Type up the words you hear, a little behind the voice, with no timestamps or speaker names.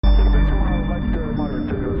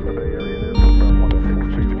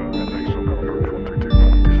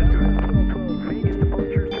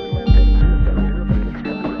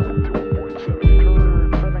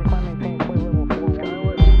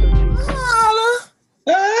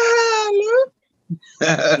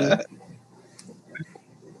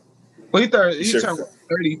Well, he turned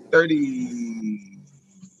 30.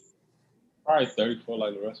 Probably 34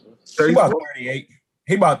 like the rest of us. 34? He about 38.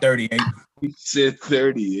 He about 38. He said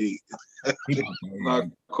 38. He about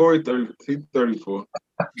 38. Corey 30. He's 34.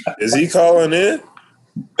 Is he calling in?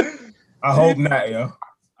 I hope not, yo.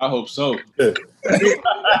 I hope so. Yo,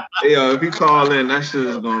 if he call in, that shit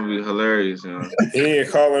is gonna be hilarious, yo. He ain't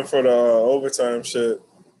calling for the overtime shit.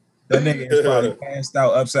 That nigga is probably passed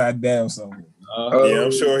out upside down somewhere. Yeah,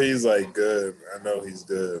 I'm sure he's like good. I know he's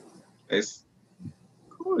good.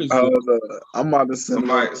 I'm about to send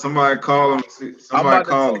somebody call him. Somebody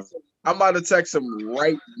call him. I'm about to text him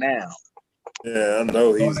right now. Yeah, I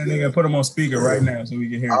know he's that good. nigga, put him on speaker right now so we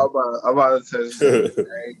can hear him. I'm about to text him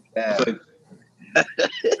right now.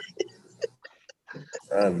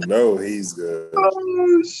 I know he's good.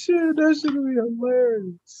 Oh shit, that shit gonna be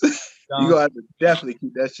hilarious. You gonna have to definitely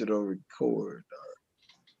keep that shit on record, dog.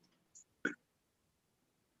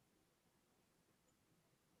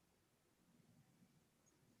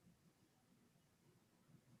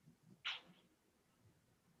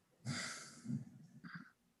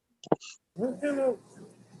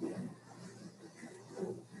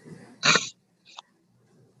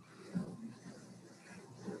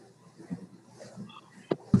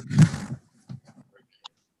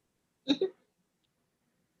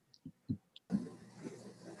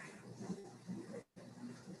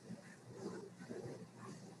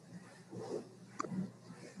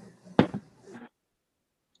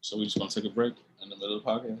 So we just gonna take a break in the middle of the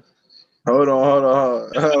podcast? Hold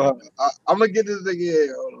on. I'm gonna get this nigga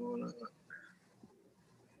in. Hold on.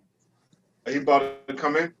 Are you about to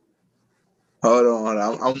come in? Hold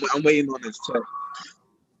on. I'm waiting on this check.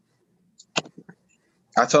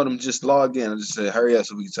 I told him just log in. I just said hurry up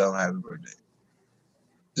so we can tell him happy birthday.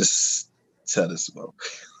 Just tell us about.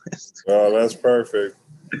 Oh, that's perfect.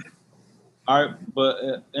 All right,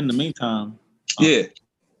 but in the meantime, yeah.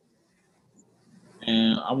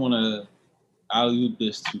 And I want to alley-oop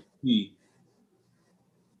this to P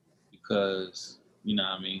because, you know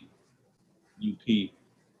what I mean, UP.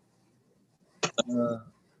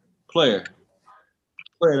 Player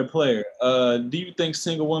to player. Do you think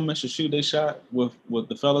single women should shoot their shot with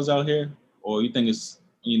the fellas out here? Or you think it's,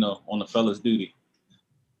 on the fellas' duty?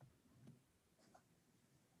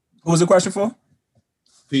 Who was the question for?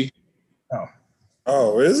 P.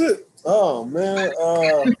 Oh, is it? Oh, man.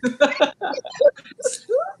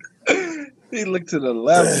 He looked to the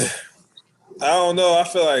left. I don't know. I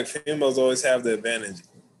feel like females always have the advantage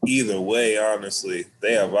either way, honestly.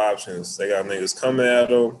 They have options. They got niggas coming at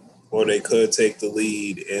them, or they could take the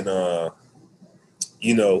lead and,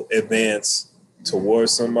 advance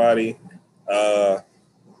towards somebody. I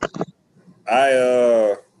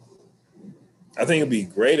think it'd be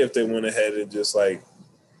great if they went ahead and just,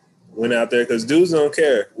 went out there, because dudes don't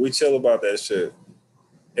care. We chill about that shit.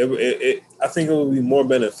 I think it would be more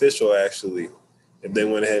beneficial, actually, if they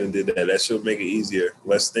went ahead and did that. That should make it easier.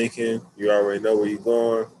 Less thinking. You already know where you're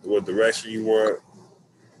going, what direction you want.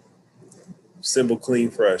 Simple, clean,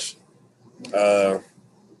 fresh. But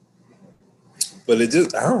it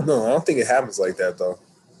just, I don't know. I don't think it happens like that, though.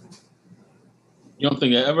 You don't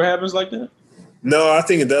think it ever happens like that? No, I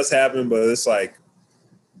think it does happen, but it's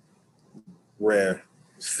rare.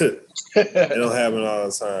 It don't happen all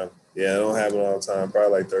the time. Yeah, it don't happen all the time.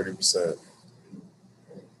 Probably 30%.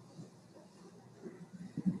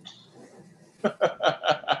 I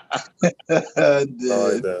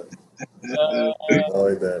like that. I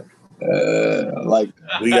like that. I like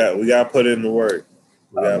that. We got to put in the work.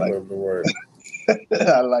 We got to put in the work.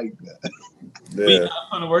 I like that. Yeah. We got to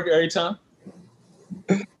put in the work every time?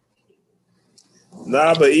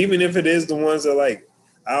 Nah, but even if it is the ones that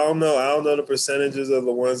I don't know the percentages of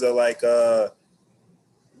the ones that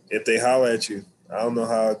if they holler at you. I don't know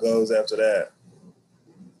how it goes after that.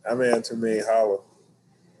 I may have too many holler.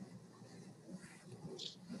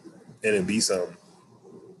 And it be something.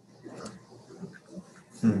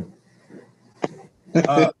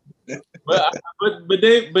 But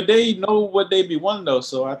they know what they be wanting though,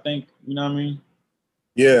 so I think, you know what I mean?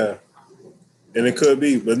 Yeah. And it could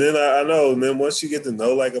be. But then I know, and then once you get to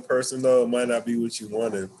know a person though, it might not be what you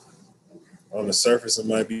wanted. On the surface, it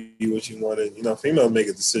might be what you wanted. Females make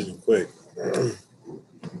a decision quick.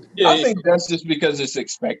 I think that's just because it's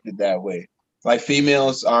expected that way.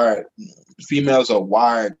 Females are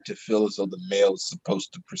wired to feel as though the male is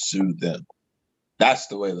supposed to pursue them. That's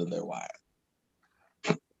the way that they're wired.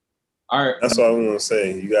 All right. That's what I want to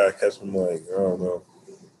say. You gotta catch them I don't know.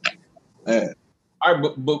 Yeah. All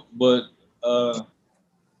right, but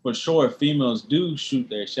for sure, females do shoot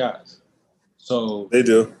their shots. So they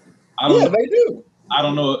do. They do. I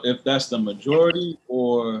don't know if that's the majority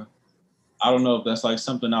or I don't know if that's like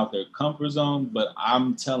something out their comfort zone, but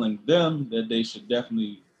I'm telling them that they should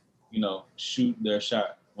definitely, shoot their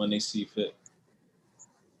shot when they see fit.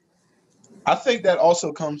 I think that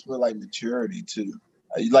also comes with like maturity too.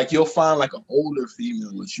 Like you'll find like an older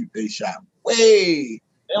female will shoot their shot way.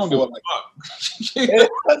 They don't give a fuck. Yeah,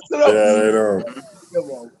 they don't. Give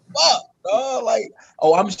a fuck, dog. Like,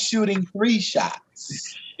 oh, I'm shooting 3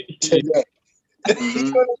 shots today. You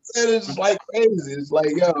know what I'm saying? It's like crazy. It's like,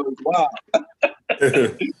 yo, wow.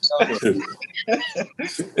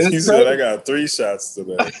 He said, I got 3 shots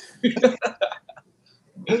today.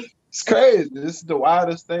 It's crazy. This is the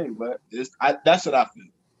wildest thing, but that's what I feel.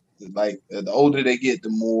 It's like the older they get, the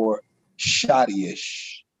more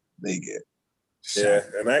shotty-ish they get. Yeah,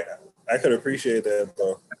 and I could appreciate that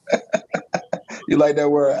though. You like that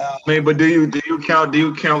word, Al? I mean, but do you count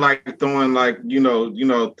like throwing like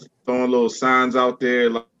throwing little signs out there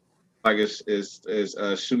like it's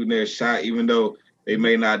shooting their shot, even though they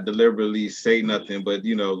may not deliberately say nothing, but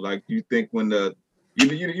like you think when the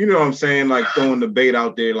you know what I'm saying, like throwing the bait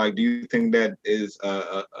out there, like do you think that is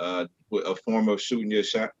a form of shooting your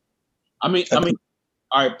shot? I mean,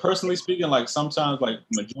 all right, personally speaking, like sometimes, like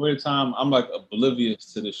majority of the time, I'm like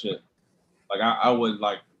oblivious to this shit. Like I would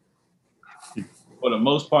like, for the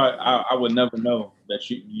most part, I would never know that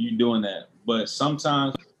you doing that. But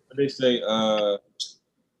sometimes they say,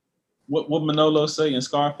 what Manolo say in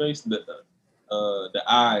Scarface, the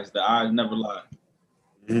eyes never lie.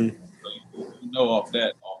 Mm-hmm. So you know off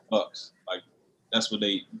bucks, like that's what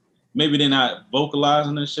maybe they're not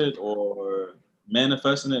vocalizing this shit or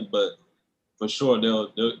manifesting it, but for sure they'll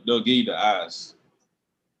give you the eyes.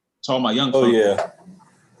 To all my young fellas, yeah,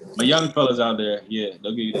 my young fellas out there, yeah,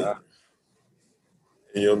 they'll give you the eyes.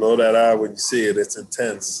 And you'll know that eye when you see it. It's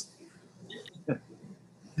intense.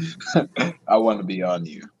 I want to be on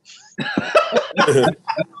you.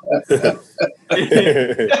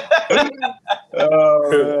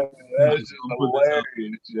 Oh, man. That's just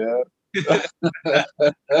hilarious, yeah.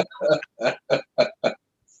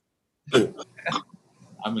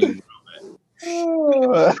 I mean,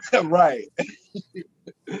 right.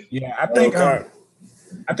 Yeah, I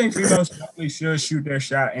think females definitely should shoot their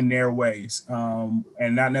shot in their ways,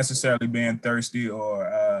 and not necessarily being thirsty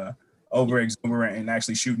or over exuberant and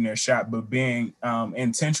actually shooting their shot, but being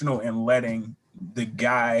intentional in letting the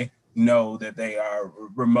guy know that they are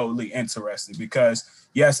remotely interested. Because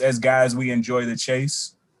yes, as guys, we enjoy the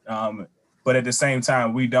chase, but at the same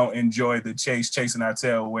time, we don't enjoy the chasing our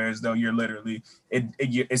tail. Whereas though you're literally,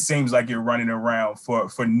 it seems like you're running around for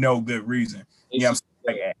no good reason. You know what I'm saying?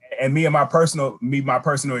 Like, and my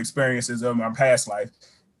personal experiences of my past life,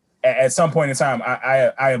 at some point in time,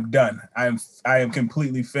 I am done. I am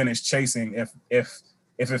completely finished chasing. If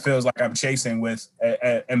it feels like I'm chasing with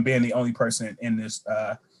and being the only person in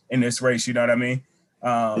this race, you know what I mean?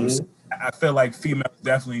 So I feel like females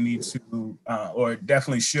definitely need to or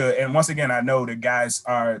definitely should. And once again, I know the guys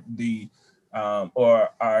are the or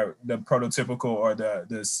are the prototypical or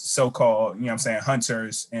the so-called, you know what I'm saying,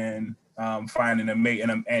 hunters and finding a mate,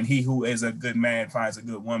 and he who is a good man finds a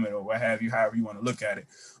good woman, or what have you, however you want to look at it.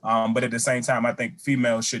 But at the same time, I think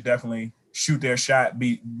females should definitely shoot their shot,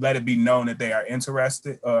 let it be known that they are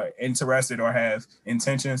interested or have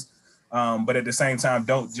intentions. But at the same time,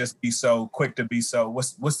 don't just be so quick to be so.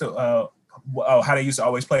 What's the how they used to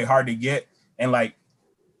always play hard to get, and like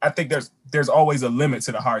I think there's always a limit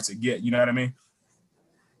to the hard to get. You know what I mean?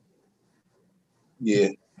 Yeah.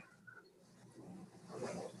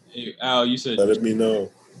 Hey, Al, you said let it be known.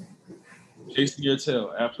 Chasing your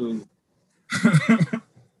tail, absolutely.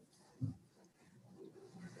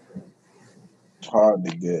 Hard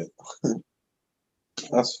to get.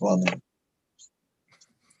 That's funny.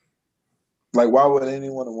 Like, why would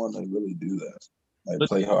anyone want to really do that? Like,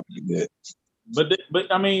 play hard to get. But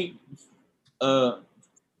I mean, I've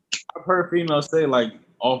heard females say like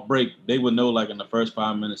off break they would know like in the first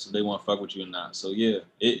 5 minutes if they want to fuck with you or not. So yeah,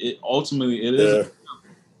 it ultimately it is.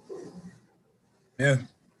 Yeah.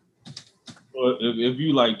 Or if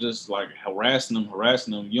you like just like harassing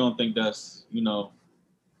them, you don't think that's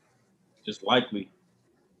just likely.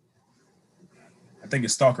 I think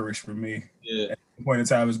it's stalkerish for me. Yeah. At the point in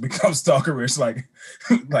time, it's become stalkerish. Like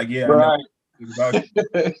yeah. Right.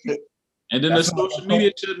 And then the social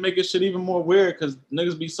media should make it shit even more weird because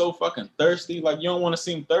niggas be so fucking thirsty. Like you don't want to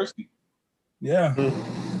seem thirsty. Yeah.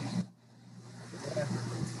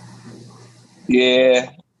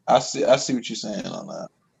 Yeah. I see what you're saying on that.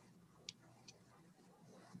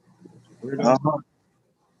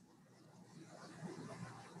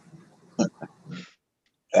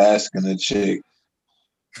 Asking a chick,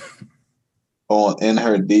 in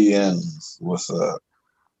her DMs. What's up?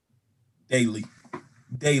 Daily.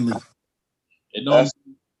 It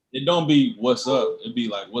don't be what's up. It be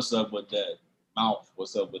like what's up with that mouth.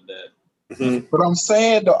 What's up with that? Mm-hmm. But I'm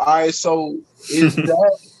saying though, all right. So is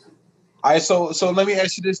that all right? So let me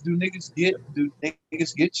ask you this: Do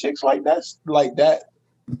niggas get chicks like that? Like that?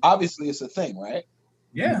 Obviously, it's a thing, right?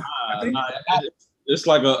 Yeah. It's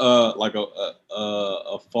like a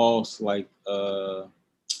false like I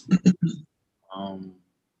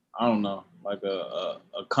don't know, like a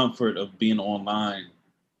comfort of being online,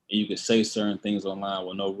 and you can say certain things online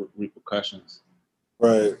with no repercussions.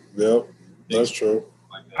 Right. Yep. That's true.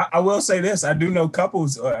 I will say this: I do know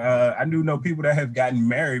couples. I do know people that have gotten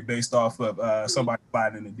married based off of somebody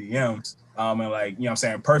sliding in the DMs. And like, you know what I'm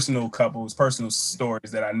saying, personal couples, personal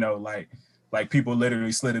stories that I know, like people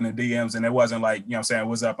literally slid in the DMs, and it wasn't like, you know what I'm saying,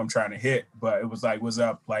 what's up, I'm trying to hit, but it was like, what's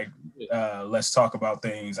up, like, let's talk about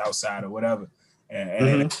things outside or whatever, and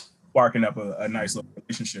then sparking up a nice little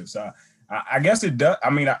relationship. So I guess it does. I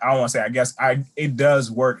mean, I don't want to say, I guess it does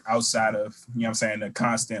work outside of, you know what I'm saying, the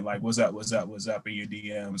constant, like, what's up in your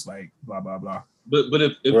DMs, like, blah, blah, blah. But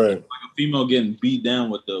if like a female getting beat down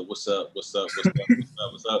with the what's up,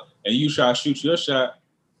 and you try to shoot your shot,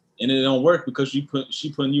 and it don't work because she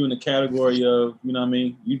putting you in the category of, you know what I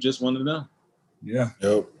mean, you just one of them. Yeah.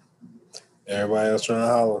 Yep. Everybody else trying to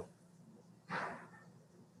holler. And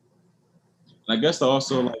I guess that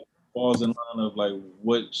also like falls in line of like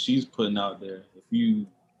what she's putting out there. If you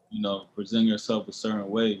present yourself a certain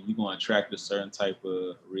way, you're gonna attract a certain type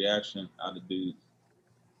of reaction out of dudes.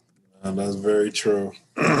 That's very true.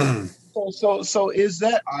 So is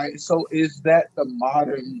that all right? So is that the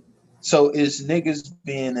modern? So is niggas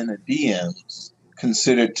being in the DMs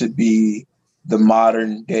considered to be the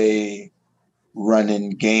modern day running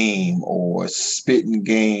game or spitting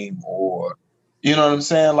game, or you know what I'm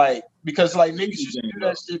saying? Like, because like niggas used to do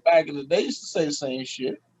that shit back in the day, used to say the same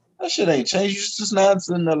shit. That shit ain't changed. It's just now it's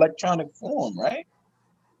in electronic form, right?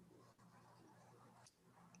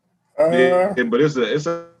 Yeah, but it's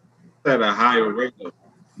at a higher rate though.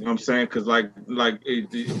 You know what I'm saying? Because like back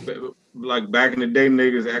in the day,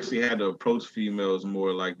 niggas actually had to approach females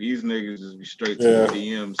more. Like these niggas just be straight to the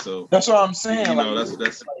DM. So that's what I'm saying. You know, like,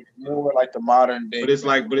 that's like more like the modern day. But it's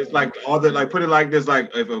like all the, like, put it like this: like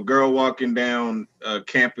if a girl walking down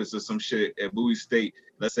campus or some shit at Bowie State,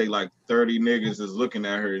 let's say like 30 niggas is looking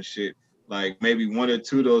at her and shit. Like maybe one or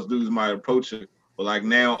two of those dudes might approach her. But like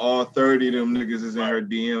now, all 30 of them niggas is in her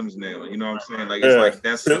DMs now. You know what I'm saying? Like it's like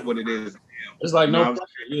that's what it is. It's like no pressure.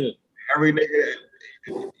 Yeah. Every nigga.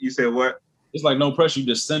 You said what? It's like no pressure. You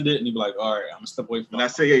just send it and you be like, all right, I'm gonna step away from. And I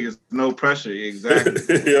say it's no pressure.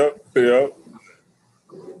 Exactly. Yep.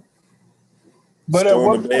 But at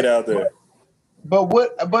what point, out there.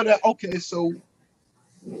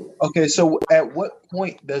 Okay, so at what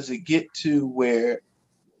point does it get to where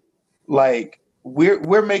like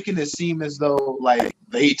we're making it seem as though like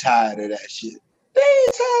they tired of that shit? They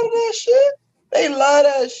ain't tired of that shit. They love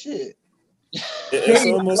that shit. It's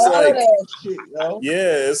almost like that shit, yo.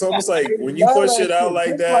 Yeah, it's almost like when you push it out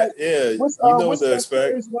like that, you know what to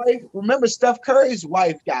expect. Remember, Steph Curry's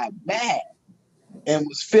wife got mad and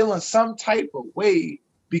was feeling some type of way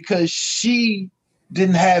because she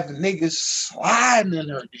didn't have niggas sliding in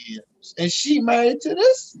her DMs, and she married to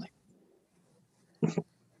this nigga.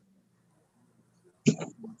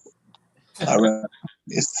 All right.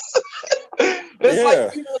 It's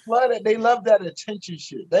like people love that. They love that attention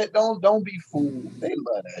shit. They don't be fooled. They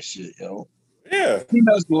love that shit, yo. Yeah.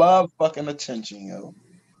 Females love fucking attention, yo.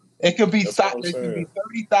 It could be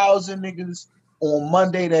 30,000 niggas on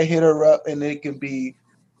Monday that hit her up, and it can be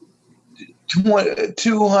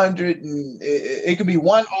 200, and it could be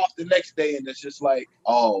one off the next day, and it's just like,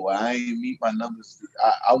 oh, I ain't meet my numbers.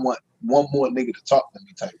 I want one more nigga to talk to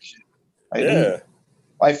me type shit. Like,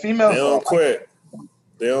 like females, they don't quit.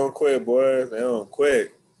 They don't quit, boy. They don't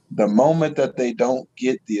quit. The moment that they don't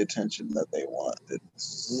get the attention that they want,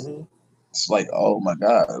 it's like, oh my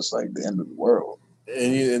God, it's like the end of the world.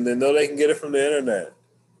 And they know they can get it from the internet.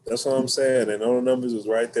 That's what I'm saying. They know the numbers is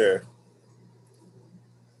right there.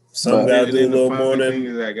 Some gotta do a little more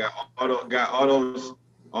than that. Got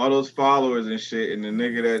all those followers and shit, and the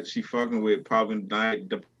nigga that she fucking with probably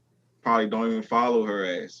don't even follow her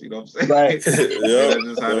ass. You know what I'm saying? Right. Yep.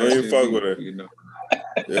 Don't even fuck with her. You know.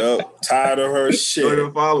 Yep. Tired of her shit. Don't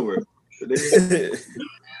even follow her.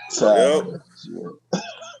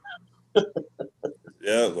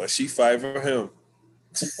 Yep. Well, she fight for him.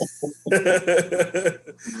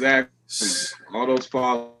 Exactly. All those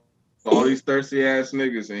followers. All these thirsty ass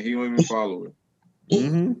niggas, and he don't even follow her.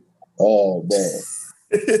 Oh man.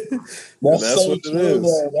 That's so what true, it is.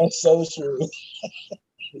 man. That's so true.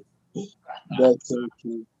 That's so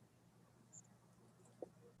true.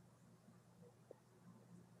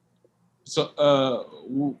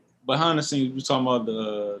 So, behind the scenes, we talking about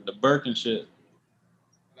the Birkin shit.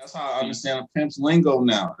 That's how I understand a pimp's lingo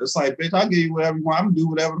now. It's like, bitch, I'll give you whatever you want. I'm gonna do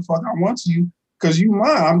whatever the fuck I want to you. Cause you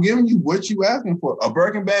mine. I'm giving you what you asking for. A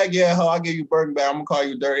Birkin bag, yeah, ho, I'll give you a Birkin bag. I'm gonna call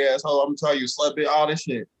you a dirty ass hoe. I'm gonna tell you a slut bitch, all this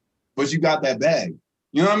shit. But you got that bag.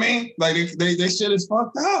 You know what I mean? Like they shit is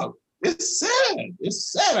fucked up. It's sad.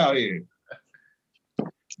 It's sad out here.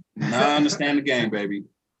 Now I understand the game, baby.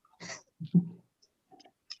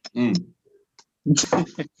 And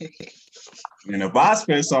if I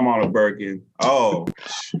spend some on a Birkin, oh,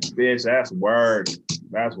 bitch, that's work.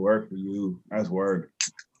 That's work for you. That's work.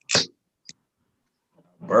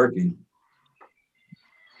 Birkin.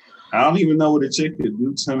 I don't even know what a chick could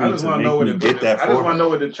do to me. I just want to know what get that. I just want to know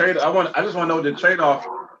what the trade. I just want to know what the trade off.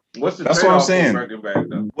 What's the That's trade what I'm off saying. for a Birkin bag,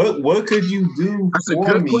 though? What could you do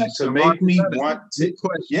for me question, to make me want to?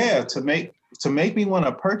 Question. Yeah, to make me want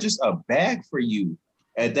to purchase a bag for you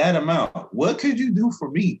at that amount. What could you do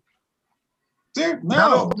for me? Sir,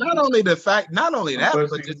 no. Not only that,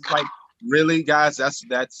 but just like really, guys. That's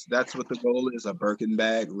what the goal is. A Birkin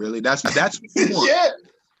bag. Really, that's what you want. Yeah.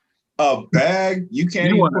 A bag you can't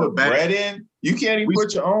You even want a put bag. bread in. You can't even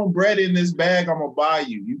put your own bread in this bag. I'm gonna buy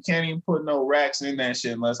you. You can't even put no racks in that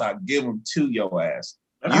shit unless I give them to your ass.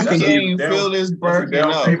 You can't even fill this Birkin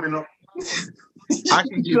up. I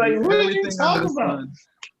can give Like, you what are you everything talking under the about? sun.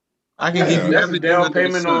 I can give you That's a everything down under the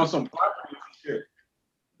payment sun. on some property shit.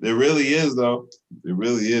 It really is, though. It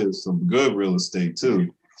really is some good real estate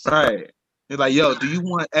too. Right. They're like, yo, do you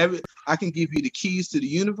want I can give you the keys to the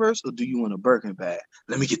universe, or do you want a Birkin bag?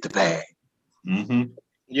 Let me get the bag. Mm-hmm.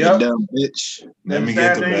 You Yep. dumb bitch. Let me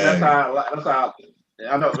get the bag. That's how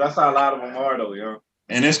I know. That's how a lot of them are, though, yo.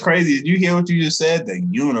 And it's crazy. Did you hear what you just said? The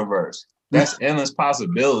universe. That's endless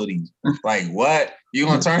possibilities. Like what? You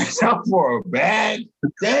gonna turn it out for a bag?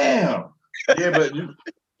 Damn. Yeah, but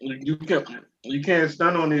you can't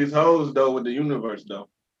stun on these hoes though with the universe though.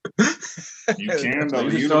 You can though. You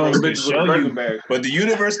The just throw universe can bitches with show a Birkin you, bag. but the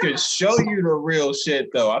universe can show you the real shit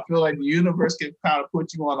though. I feel like the universe can kind of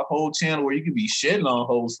put you on a whole channel where you can be shitting on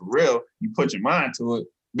hoes for real. You put your mind to it.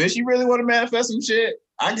 Bitch, you really want to manifest some shit?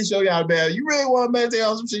 I can show y'all bad. You really want to meditate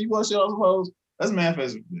on some shit? You want to shit on some hoes? Let's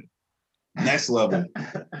manifest some shit. Next level.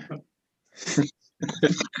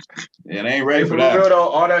 It ain't ready for that. Real though,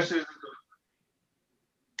 all that shit.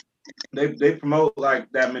 They promote like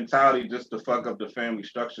that mentality just to fuck up the family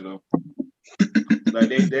structure though. Like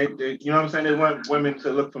they you know what I'm saying? They want women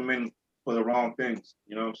to look for men for the wrong things.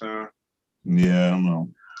 You know what I'm saying? Yeah, I don't know.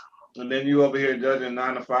 And then you over here judging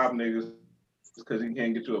 9 to 5 niggas because he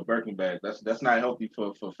can't get you a Birkin bag. That's not healthy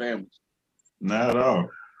for families. Not at all.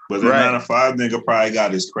 But the 9 to 5 nigga probably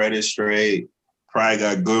got his credit straight, probably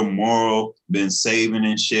got good moral, been saving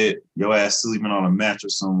and shit. Your ass sleeping on a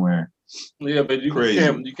mattress somewhere. Yeah, but you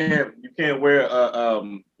can't wear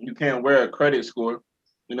a credit score.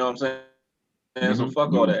 You know what I'm saying? And so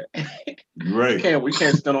fuck all that. Right. We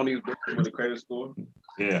can't stand on these bitches with a credit score.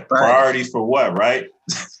 Yeah. Right. Priorities for what, right?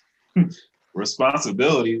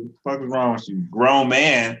 Responsibility. What the fuck is wrong with you? Grown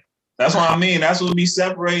man. That's what I mean. That's what be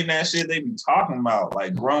separating that shit they be talking about.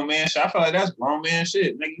 Like grown man shit. I feel like that's grown man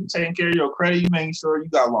shit. Nigga, you taking care of your credit, you making sure you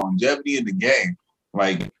got longevity in the game.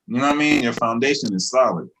 Like, you know what I mean? Your foundation is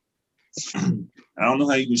solid. I don't know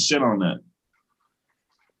how you can shit on that.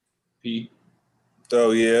 P.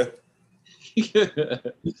 Oh yeah.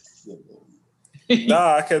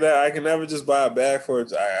 Nah, I can never just buy a bag for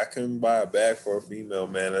it. I couldn't buy a bag for a female,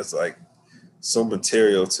 man. That's like so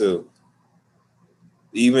material too.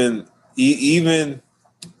 Even the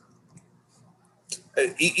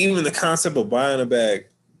concept of buying a bag,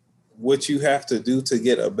 what you have to do to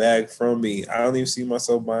get a bag from me, I don't even see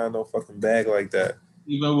myself buying no fucking bag like that.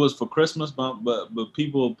 Even if it was for Christmas, but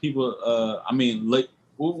people, I mean, like,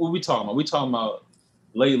 what we talking about? We talking about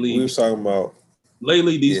lately. We was talking about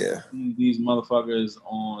lately these motherfuckers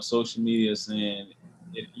on social media saying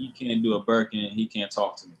if he can't do a Birkin, he can't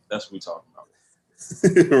talk to me. That's what we talking about.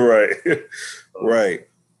 Right. Right.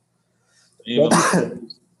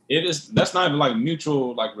 It is. That's not even like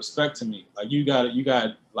mutual like respect to me. Like you got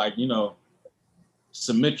like, you know,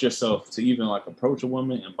 submit yourself to even like approach a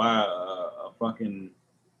woman and buy a fucking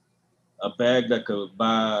a bag that could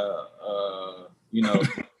buy you know, a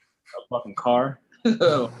fucking car.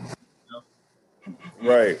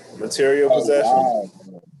 Right. Material possession. Wow.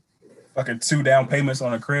 Fucking 2 down payments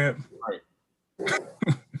on a crib. Right.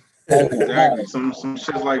 Exactly. Some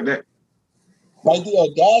shit like that. Like the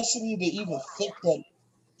audacity to even think that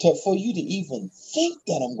for you to even think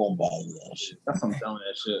that I'm gonna buy you that shit. That's some dumb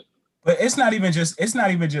ass shit. But it's not even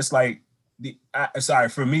just like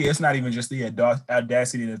for me, it's not even just the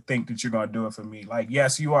audacity to think that you're gonna do it for me. Like,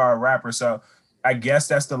 yes, you are a rapper, so I guess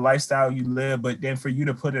that's the lifestyle you live. But then for you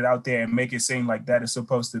to put it out there and make it seem like that is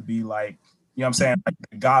supposed to be like, you know what I'm saying, like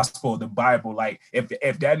the gospel, the Bible. Like, if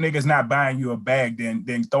that nigga's not buying you a bag,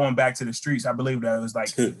 then throw him back to the streets. I believe that was like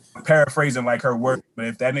paraphrasing like her word. But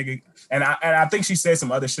if that nigga, and I think she said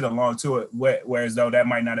some other shit along to it, whereas though that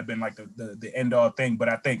might not have been like the end all thing. But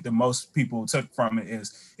I think the most people took from it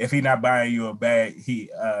is if he not buying you a bag, he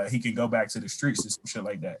can go back to the streets or some shit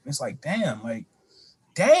like that. And it's like, damn.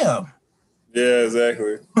 Yeah,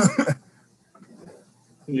 exactly.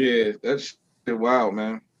 Yeah, that's wild,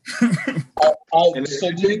 man. And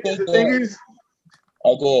so do you think the thing is,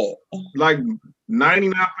 like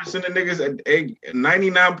 99% of niggas,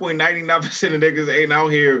 99.99% of niggas ain't out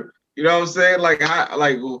here. You know what I'm saying?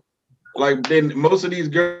 Like then most of these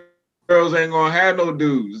girls ain't gonna have no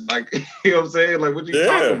dudes. Like, you know what I'm saying? Like, what you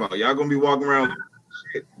talking about? Y'all gonna be walking around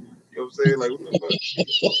shit. You know what I'm saying? Like, what the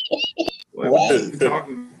fuck? What you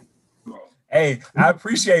talking about? Hey, I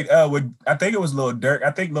appreciate what I think it was Lil Durk. I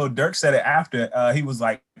think Lil Durk said it after he was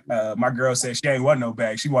like, my girl said she ain't want no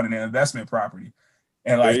bag, she wanted an investment property.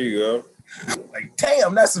 And like, there you go. Like,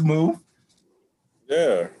 damn, that's a move.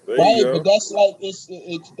 Yeah, there right, you go. but that's like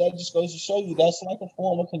that just goes to show you that's like a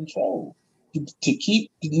form of control. To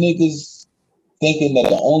keep the niggas thinking that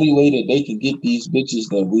the only way that they can get these bitches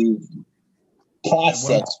that we've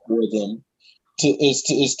processed for them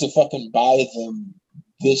is to fucking buy them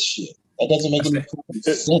this shit. That doesn't make any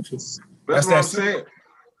sense. That's what I'm saying.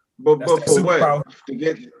 But for what? Power. To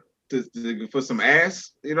get for some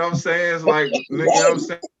ass? You know what I'm saying? It's like, nigga, you know what I'm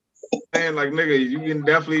saying? Like, nigga, you can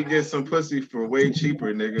definitely get some pussy for way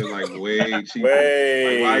cheaper, nigga. Like, way cheaper.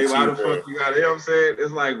 Why the fuck you got it? You know what I'm saying?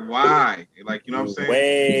 It's like, why? Like, you know what I'm saying?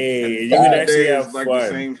 Way. You can actually have like fun. The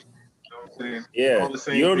same, you know what I'm saying? Yeah. All the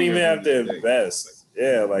same you don't even have to invest.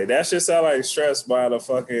 Yeah, like, that shit sound like stress by the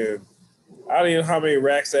fucking... I don't even know how many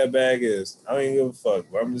racks that bag is. I don't even give a fuck.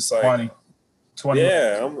 But I'm just like... 20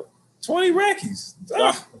 yeah, I'm 20 rackies.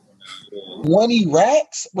 20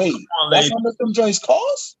 racks? Wait, that's how much them joints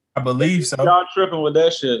cost? I believe so. Y'all tripping with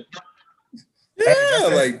that shit. Yeah,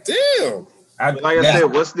 like, damn. Like I said,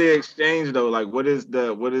 what's the exchange though? Like, what's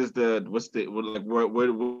the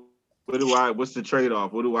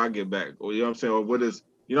trade-off? What do I get back? Or, you know what I'm saying? Or what is,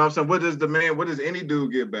 you know what I'm saying? What does any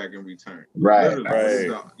dude get back in return? Right. Right.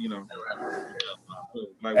 You know.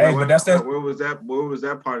 Like, hey, but that's that. Where was that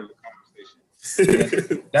part of the conversation?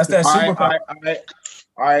 That's that super.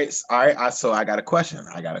 All right. So I got a question.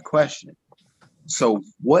 So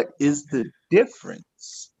what is the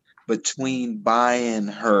difference between buying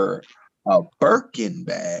her a Birkin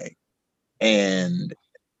bag and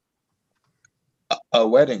a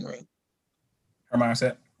wedding ring? Her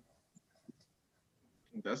mindset.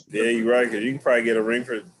 Yeah, you're right. Because you can probably get a ring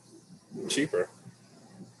for cheaper.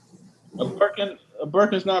 A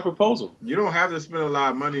Birkin's not a proposal. You don't have to spend a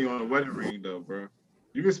lot of money on a wedding ring, though, bro.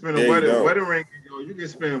 You can spend a wedding ring. You can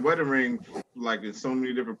spend a wedding ring like in so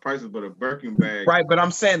many different prices, but a Birkin bag, right? But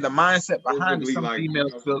I'm saying the mindset behind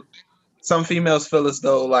some females feel as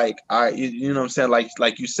though like you know what I'm saying,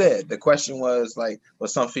 like you said, the question was like, well,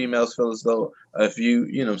 some females feel as though if you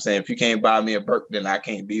know what I'm saying, if you can't buy me a Birkin, then I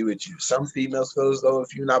can't be with you. Some females feel as though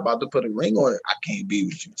if you're not about to put a ring on it, I can't be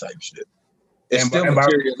with you, type shit. It's still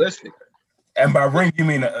materialistic. And by ring you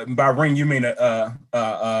mean a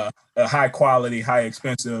high quality, high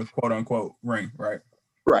expensive, quote unquote ring, right?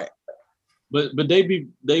 Right. But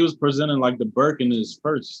they was presenting like the Birkin is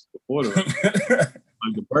first before the ring.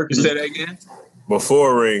 Like the Birkin. Say that again.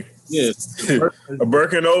 Before ring. Yeah. A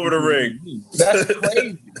Birkin over the ring. That's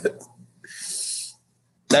crazy.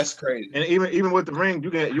 That's crazy. And even with the ring,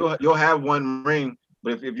 you'll have one ring.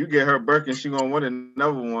 But if you get her Birkin, she gonna want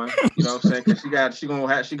another one. You know what I'm saying?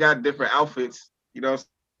 Because she got different outfits. You know what I'm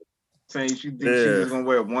saying? She thinks she's just gonna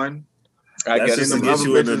wear one. I guess them to get other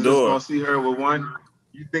you in the bitches door. just gonna see her with one.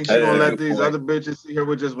 You think she's gonna let these other bitches see her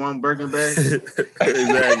with just one Birkin bag?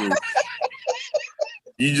 Exactly.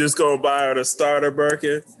 You just gonna buy her the starter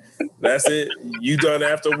Birkin. That's it. You done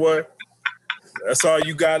after one. That's all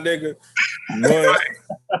you got, nigga. One.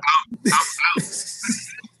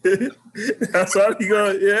 That's all you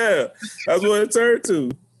got. Yeah, that's what it turned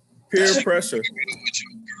to. Peer pressure.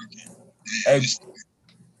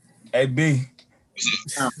 Hey B.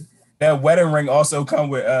 That wedding ring also come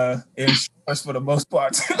with insurance for the most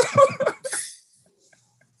part.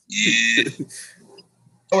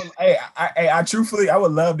 I truthfully, I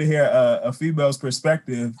would love to hear a female's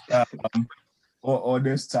perspective on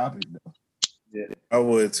this topic, though. Yeah. I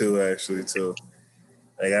would too, actually, too.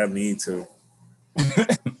 Like, I need to.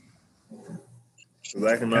 Cause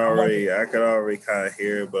I could already kind of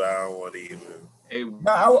hear it, but I don't want to even. Hey,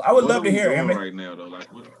 No, I would love to hear it it. right now though. Like,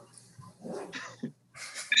 what?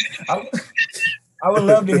 I would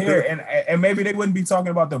love to hear it. And maybe they wouldn't be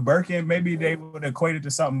talking about the Birkin. Maybe they would equate it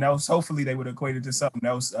to something else. Hopefully they would equate it to something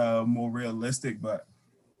else more realistic, but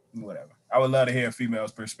whatever. I would love to hear a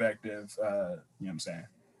female's perspective. You know what I'm saying?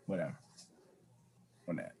 Whatever.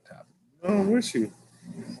 On that topic. Oh, I'm with you.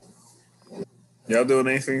 Y'all doing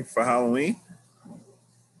anything for Halloween?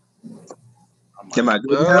 Can I do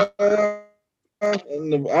that? I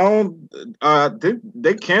don't.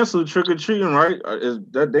 They canceled trick or treating, right? Is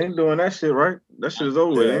that they ain't doing that shit, right? That shit is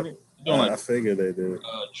over with, ain't it? Doing like I figured they did.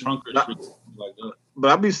 Trunk or treat like that.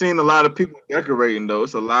 But I be seeing a lot of people decorating though.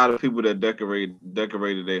 It's a lot of people that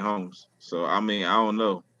decorated their homes. So I mean, I don't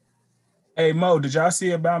know. Hey Mo, did y'all see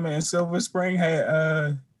Obama in Silver Spring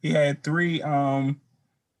he had three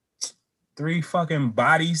fucking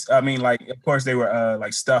bodies. I mean, like, of course they were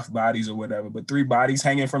like stuffed bodies or whatever, but 3 bodies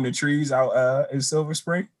hanging from the trees out in Silver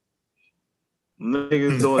Spring.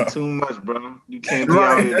 Niggas doing too much, bro. You can't be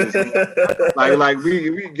out here just, like I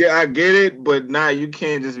get it, but now you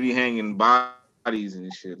can't just be hanging bodies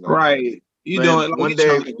and shit. Like, Right. You doing like one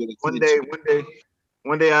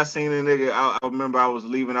day I seen a nigga. I remember I was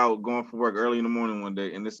leaving out going for work early in the morning one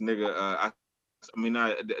day, and this nigga,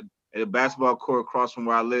 at a basketball court across from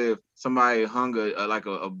where I live, somebody hung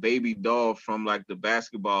a baby doll from like the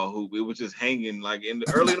basketball hoop. It was just hanging like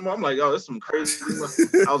early in the morning. I'm like, yo, that's some crazy. I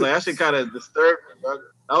was like, that shit kind of disturbed me, bro.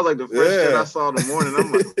 That was like the first shit I saw in the morning.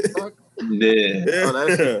 I'm like, what the fuck? Yeah. Oh,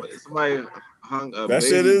 that shit, somebody hung a that baby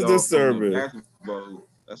shit is doll disturbing. from the basketball hoop.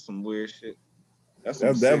 That's some weird shit. That's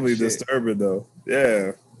definitely disturbing though.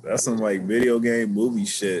 Yeah. That's some like video game movie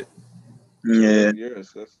shit. Yeah.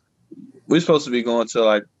 Yes, We're supposed to be going to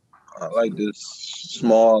like this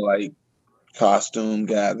small like costume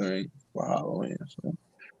gathering for Halloween. So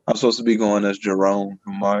I'm supposed to be going as Jerome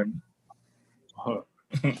from Martin.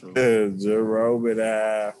 Jerome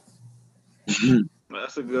and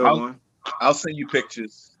that's a good one. I'll send you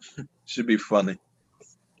pictures. Should be funny.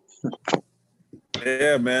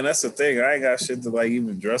 Yeah, man, that's the thing. I ain't got shit to like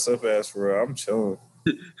even dress up as for real. I'm chilling.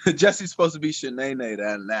 Jesse's supposed to be Shanae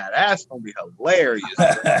that's gonna be hilarious.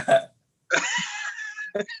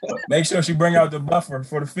 Make sure she bring out the buffer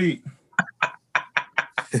for the feet.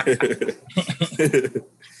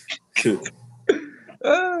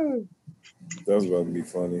 That's about to be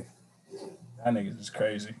funny. That nigga is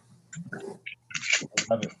crazy.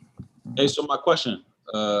 Love it. Hey, so my question: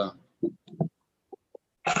 the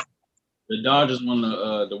Dodgers won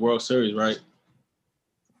the World Series, right?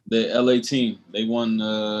 The LA team, they won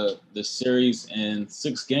the series in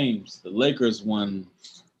 6 games. The Lakers won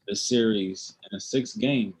the series in 6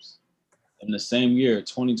 games in the same year,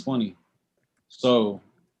 2020. So,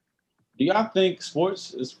 do y'all think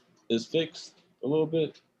sports is fixed a little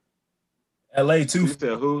bit? LA 2. You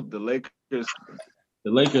said who? The Lakers.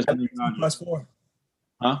 The Lakers. LA 2+4.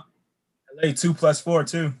 Huh? LA 2+4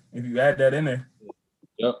 too. If you add that in there.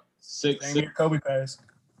 Yep. 6. Same year Kobe passed.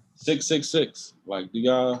 666. Like, do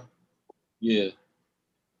y'all? Yeah.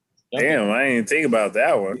 Damn, I didn't think about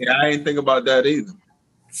that one. Yeah, I didn't think about that either.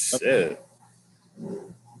 Shit.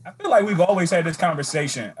 I feel like we've always had this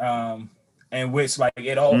conversation, in which like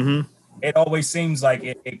it always seems like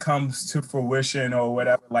it comes to fruition or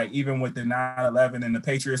whatever. Like even with the 9/11 and the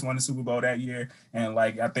Patriots won the Super Bowl that year, and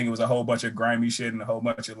like I think it was a whole bunch of grimy shit and a whole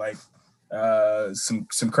bunch of like some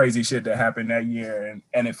crazy shit that happened that year,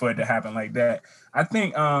 and for it to happen like that, I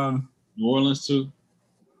think New Orleans too.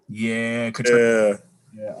 Yeah, Katrina.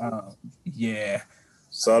 Yeah.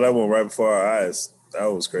 Saw that one right before our eyes. That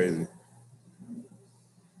was crazy.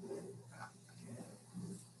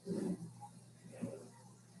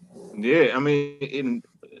 Yeah, I mean,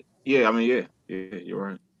 you're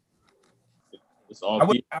right. It's all. I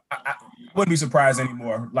wouldn't be surprised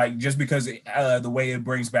anymore. Like just because the way it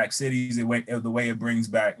brings back cities, the way it brings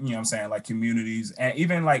back, you know what I'm saying, like communities, and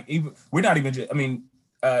even we're not even just, I mean,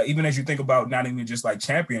 even as you think about not even just like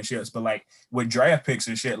championships, but like with draft picks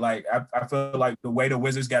and shit, like I feel like the way the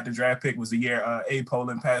Wizards got the draft pick was the year A.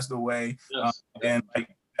 Poland passed away, Yes. and like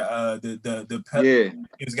the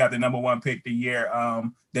Pelicans got the number 1 pick the year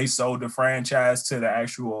they sold the franchise to the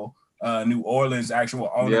actual New Orleans actual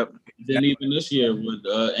owner. Yep. Then even this year with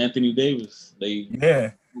Anthony Davis,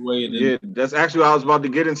 that's actually I was about to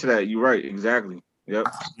get into that. You're right, exactly. Yep.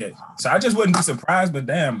 Yeah. So I just wouldn't be surprised, but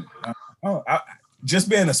damn, just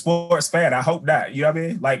being a sports fan, I hope that, you know what I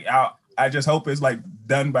mean? Like I just hope it's like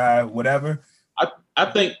done by whatever. I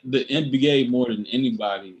think the NBA more than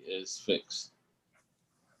anybody is fixed.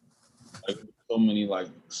 so many like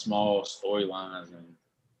small storylines and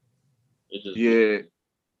it just yeah.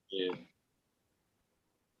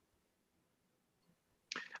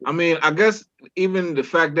 I mean, I guess even the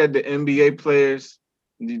fact that the NBA players,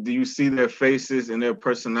 do you see their faces and their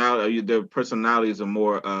personality? Their personalities are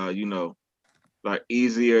more, like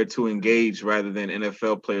easier to engage rather than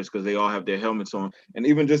NFL players because they all have their helmets on. And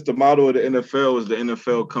even just the model of the NFL is the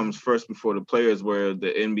NFL comes first before the players, where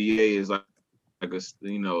the NBA is like a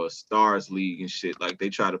stars league and shit. Like they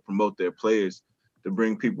try to promote their players to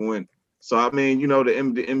bring people in. So I mean, the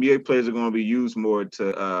NBA players are going to be used more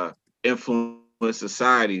to influence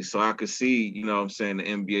society. So I could see, what I'm saying, the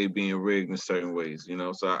NBA being rigged in certain ways. So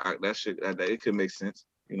that it could make sense.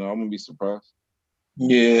 I'm gonna be surprised.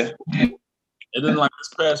 Yeah. And then like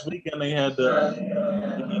this past weekend they had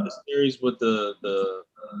the series with the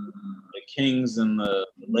Kings and the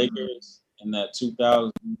Lakers in that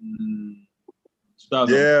 2000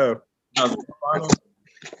 Yeah. finals.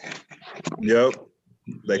 Yep.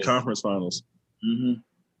 The conference finals. Mm-hmm.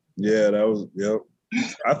 Yeah, that was. Yep.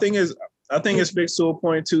 I think it's fixed to a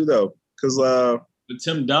point too, though, because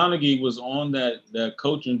Tim Donaghy was on that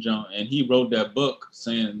coaching jump, and he wrote that book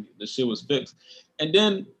saying the shit was fixed. And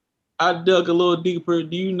then I dug a little deeper.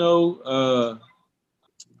 Do you know,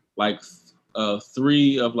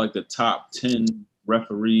 three of like the top 10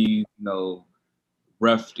 referees,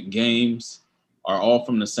 ref games are all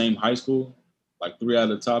from the same high school? Like 3 out of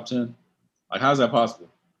the top 10. Like, how's that possible?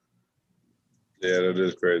 Yeah, that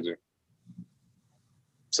is crazy.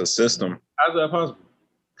 It's a system. How's that possible?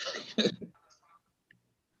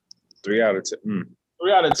 3 out of 10.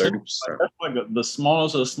 3 out of 10. 30%. That's like the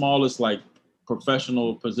smallest of the smallest, like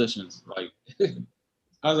professional positions. Like,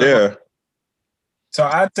 how's that possible? So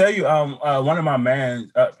I tell you, one of my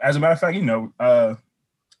man, as a matter of fact,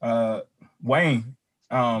 Wayne,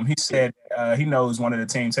 he said he knows one of the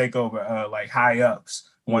Team Takeover like high ups,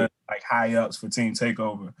 one of like high ups for Team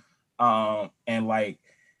Takeover, and like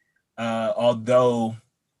although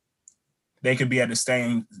they could be in the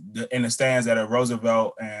stands at a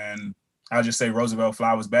Roosevelt and I'll just say Roosevelt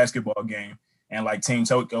Flowers basketball game, and like Team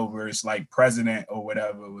Takeover's like president or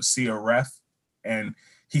whatever was see a ref, and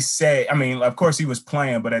he said, I mean, of course he was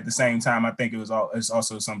playing, but at the same time, I think it's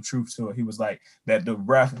also some truth to it. He was like that the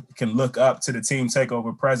ref can look up to the Team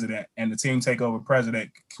Takeover president, and the Team Takeover president,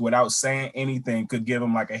 without saying anything, could give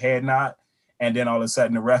him like a head nod, and then all of a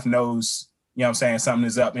sudden the ref knows, something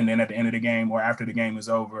is up, and then at the end of the game or after the game is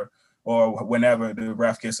over or whenever, the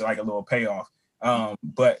ref gets like a little payoff.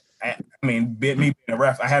 But I mean, me being a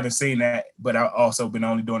ref, I haven't seen that, but I've also been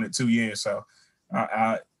only doing it 2 years, so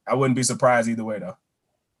I wouldn't be surprised either way though.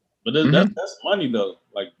 But that's money though.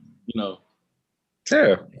 Like,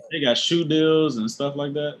 yeah, they got shoe deals and stuff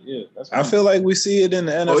like that. Yeah, that's money. I feel like we see it in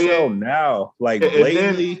the NFL now. Like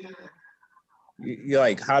lately,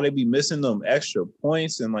 like how they be missing them extra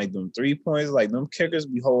points and like them 3 points. Like them kickers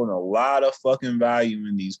be holding a lot of fucking value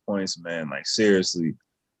in these points, man. Like seriously.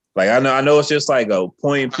 Like I know it's just like a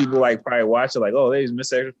point people like probably watch it like, oh, they just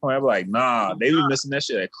missed extra point. I'm like, nah, they be missing that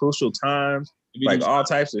shit at crucial times, like all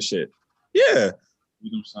types of shit. Yeah.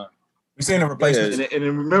 We seen a replacement. Yeah. And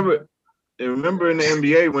remember in the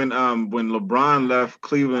NBA when LeBron left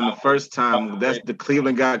Cleveland the first time, that's the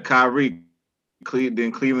Cleveland got Kyrie.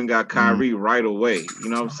 Then Cleveland got Kyrie right away. You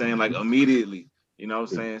know what I'm saying? Like immediately. You know what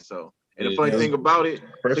I'm saying? So, and the funny thing about it,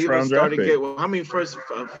 Cleveland started to get how many first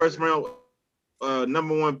round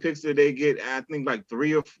number one picks did they get? I think like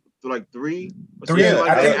three. I think it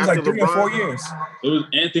was like 3 or 4 years. It was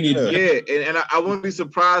Anthony. Yeah, and I wouldn't be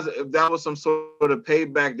surprised if that was some sort of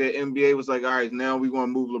payback that NBA was like, all right, now we're gonna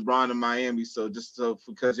move LeBron to Miami. So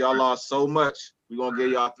because y'all lost so much, we're gonna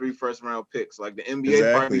give y'all 3 first round picks. Like the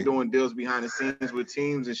NBA probably doing deals behind the scenes with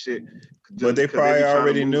teams and shit. But they probably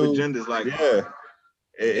already knew agendas like and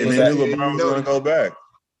they knew LeBron was gonna go back.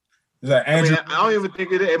 I don't even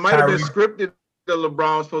think it might have been scripted.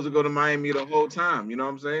 LeBron was supposed to go to Miami the whole time. You know what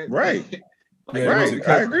I'm saying? Right. Right.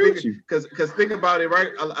 I agree with you. Because think about it, right?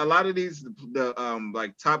 A lot of these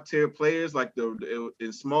like top tier players, like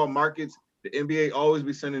in small markets, the NBA always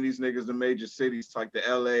be sending these niggas to major cities like the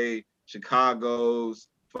LA, Chicago's,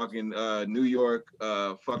 fucking New York,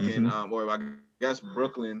 or I guess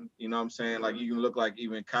Brooklyn. You know what I'm saying? Like you can look like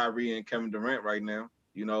even Kyrie and Kevin Durant right now.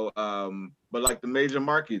 But like the major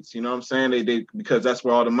markets, you know what I'm saying? They because that's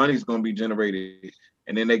where all the money's going to be generated.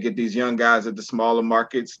 And then they get these young guys at the smaller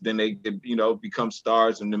markets, then they get, become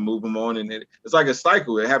stars and then move them on. And it's like a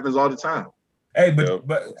cycle. It happens all the time. Hey, but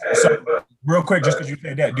so real quick, just because you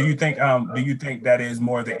said that, do you think that is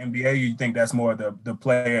more the NBA? You think that's more the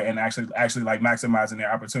player and actually like maximizing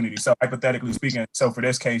their opportunity? So hypothetically speaking, so for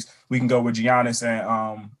this case, we can go with Giannis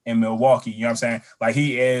and in Milwaukee. You know what I'm saying? Like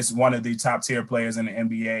he is one of the top tier players in the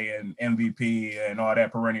NBA and MVP and all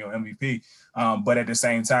that, perennial MVP. But at the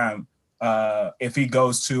same time, if he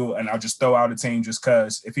goes to, and I'll just throw out a team just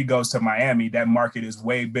because if he goes to Miami, that market is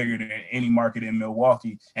way bigger than any market in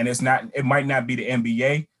Milwaukee. And it might not be the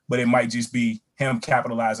NBA, but it might just be him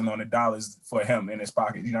capitalizing on the dollars for him in his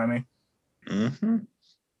pocket. You know what I mean? Mm-hmm.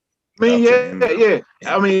 I mean, yeah.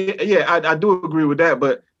 I mean, yeah, I do agree with that.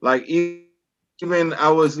 But like, even I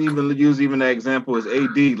was use the example as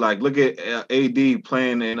AD. Like, look at AD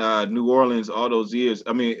playing in New Orleans all those years.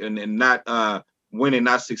 I mean, and not winning,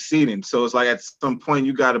 not succeeding. So it's like at some point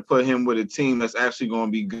you got to put him with a team that's actually going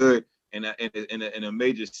to be good in a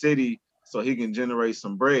major city, so he can generate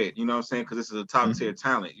some bread. You know what I'm saying? Because this is a top tier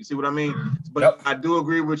talent. You see what I mean? But I do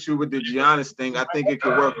agree with you with the Giannis thing. I think it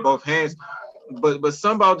could work both hands. But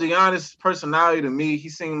something about Giannis' personality to me, he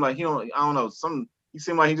seemed like he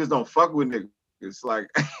seemed like he just don't fuck with niggas. It's like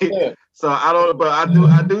so I don't, but I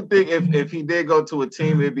do think if he did go to a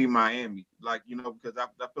team, it'd be Miami. Like, you know, because I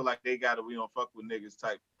feel like they got a we don't fuck with niggas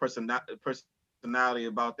type personality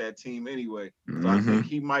about that team anyway. So I think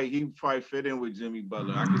he probably fit in with Jimmy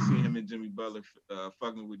Butler. I could see him and Jimmy Butler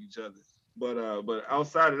fucking with each other. But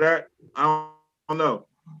outside of that, I don't know.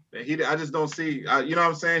 I just don't see. You know what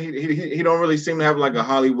I'm saying? He don't really seem to have like a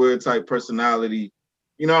Hollywood type personality.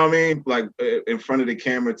 You know what I mean? Like in front of the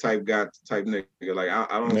camera type nigga. Like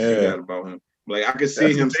I don't see that about him. Like I could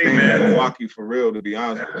see him staying in Milwaukee for real, to be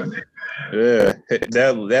honest with you. Yeah,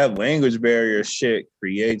 that language barrier shit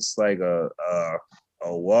creates like a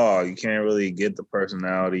wall. You can't really get the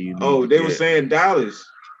personality you need. They were saying Dallas.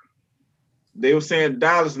 They were saying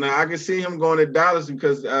Dallas. Now I can see him going to Dallas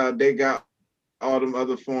because they got all them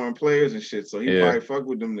other foreign players and shit. So he probably fuck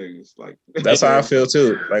with them niggas. Like that's how I feel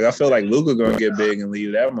too. Like I feel like Luka gonna get big and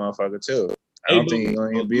leave that motherfucker too. I don't think he's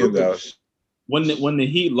gonna be in Dallas. When the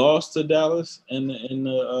Heat lost to Dallas in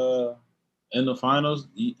the finals,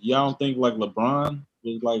 y'all don't think like LeBron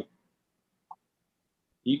was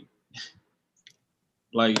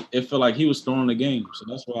like it felt like he was throwing the game. So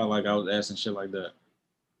that's why I was asking shit like that.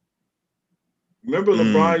 Remember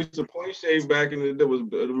LeBron used to point shave back in the day.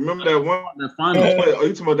 Remember that one? The finals. Oh, you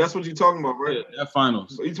talking about? That's what you talking about, right? Yeah, that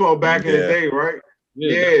finals. You talking about back in the day, right?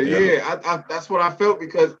 Yeah. I that's what I felt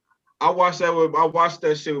because I watched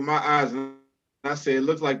that shit with my eyes and I said it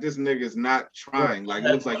looks like this nigga's not trying. Like it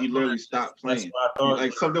looks like he literally stopped playing.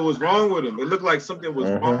 Like something was wrong with him. It looked like something was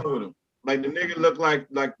wrong with him. Like the nigga looked like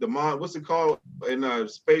the what's it called in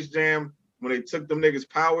Space Jam? When they took them niggas'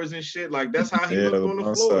 powers and shit, like that's how he looked on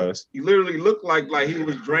the floor. He literally looked like he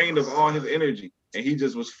was drained of all his energy, and he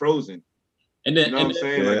just was frozen. And then, you know what I'm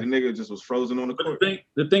saying? Like the nigga just was frozen on the court.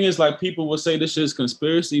 The thing is, like people will say this shit is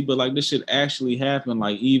conspiracy, but like this shit actually happened.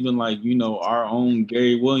 Like even like our own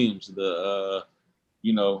Gary Williams, the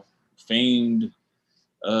famed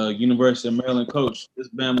University of Maryland coach. This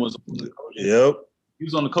man was he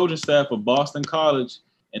was on the coaching staff of Boston College,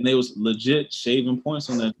 and they was legit shaving points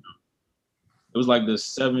on that. It was like the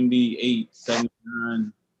 78,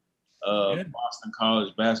 79 Boston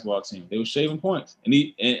College basketball team. They were shaving points. And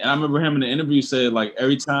I remember him in the interview said, like,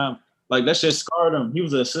 every time, like, that shit scarred him. He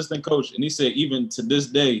was an assistant coach. And he said, even to this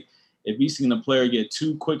day, if he's seen a player get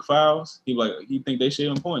 2 quick fouls, he think they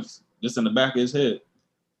shaving points just in the back of his head.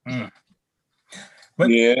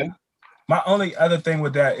 But my only other thing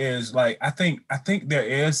with that is, like, I think there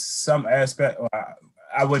is some aspect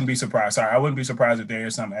I wouldn't be surprised. Sorry, I wouldn't be surprised if there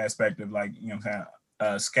is some aspect of like, kind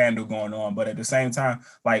of scandal going on. But at the same time,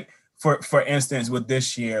 like for instance, with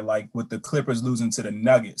this year, like with the Clippers losing to the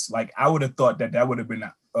Nuggets, like I would have thought that would have been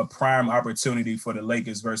a prime opportunity for the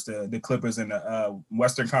Lakers versus the Clippers in the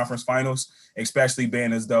Western Conference Finals, especially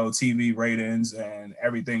being as though TV ratings and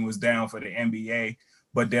everything was down for the NBA.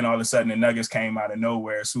 But then all of a sudden the Nuggets came out of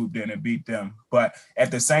nowhere, swooped in and beat them. But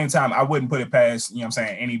at the same time, I wouldn't put it past,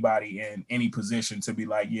 anybody in any position to be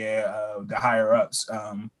like, the higher ups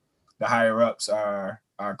are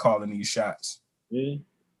calling these shots.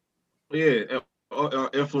 Yeah,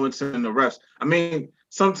 influencing the refs. I mean,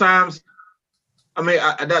 sometimes,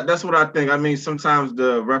 that's what I think. I mean, sometimes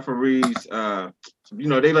the referees,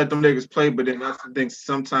 they let them niggas play, but then that's the thing.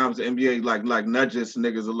 Sometimes the NBA like nudges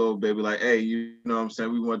niggas a little bit, be like, hey, you know what I'm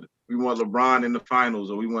saying? We want LeBron in the finals,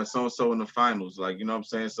 or we want so and so in the finals, like, you know what I'm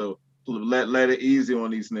saying? So let it easy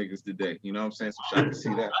on these niggas today, you know what I'm saying? So I can see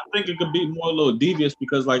that. I think it could be more a little devious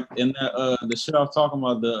because, like, in that the shit I was talking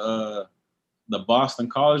about, the Boston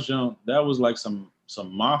College jump, that was like some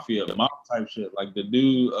mafia mob type shit. Like the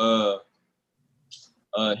dude,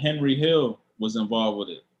 Henry Hill was involved with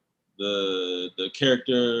it. The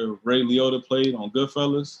character Ray Liotta played on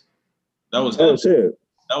Goodfellas. That was him. Shit.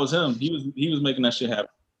 That was him. He was making that shit happen.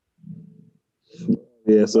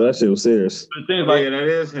 Yeah, so that shit was serious. Yeah, that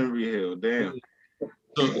is Henry Hill. Damn.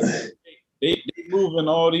 So they moving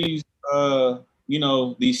all these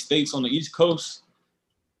these states on the East Coast.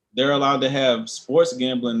 They're allowed to have sports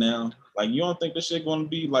gambling now. Like, you don't think this shit going to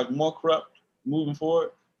be like more corrupt moving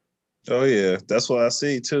forward? Oh yeah, that's what I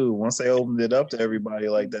see too. Once they opened it up to everybody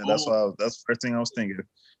like that, that's the first thing I was thinking.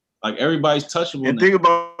 Like, everybody's touchable. And now. think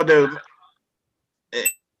about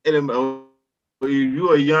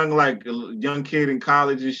you a young kid in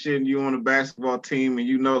college and shit, and you on a basketball team, and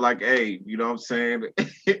you know, like, hey, you know what I'm saying?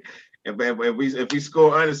 if we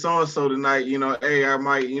score under so and so tonight, you know, hey, I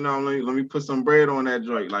might, you know, let me put some bread on that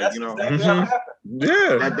joint, like, That's you know. Exactly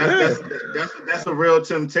That's a real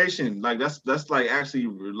temptation. Like that's like actually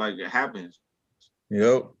like it happens.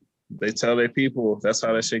 Yep, they tell their people that's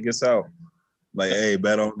how that shit gets out. Like, hey,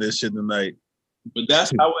 bet on this shit tonight. But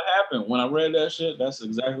that's how it happened. When I read that shit, that's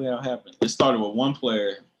exactly how it happened. It started with one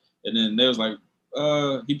player, and then there was like,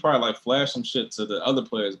 he probably like flashed some shit to the other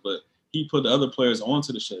players, but he put the other players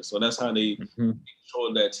onto the shit. So that's how they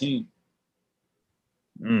controlled that team.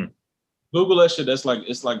 Google that shit. That's like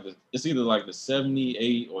it's either like the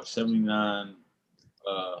 78 or 79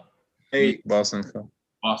 Boston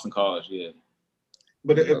College, yeah.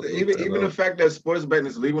 But even the fact that sports betting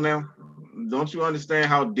is legal now, don't you understand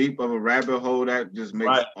how deep of a rabbit hole that just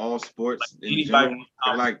makes all sports in general?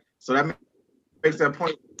 Like, so that makes that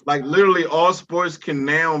point. Like, literally, all sports can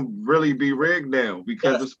now really be rigged now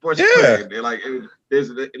because the sports play. They're like, there's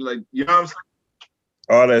like, you know what I'm saying?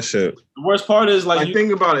 All that shit. The worst part is like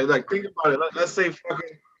think about it. Let's say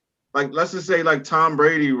let's just say like Tom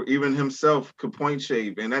Brady, even himself could point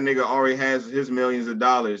shave, and that nigga already has his millions of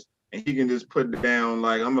dollars, and he can just put down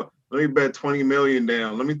like let me bet 20 million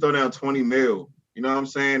down. Let me throw down 20 mil. You know what I'm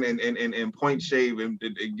saying? And point shave and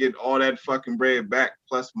get all that fucking bread back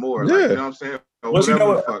plus more. Like, you know what I'm saying? Or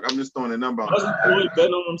whatever the fuck. I'm just throwing a number out. Floyd bet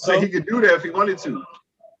on himself? Like, he could do that if he wanted to.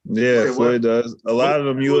 Yeah, Floyd does. A lot of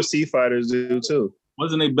them UFC fighters do too.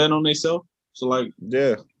 Wasn't they betting on themselves? So like,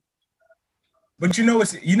 yeah. But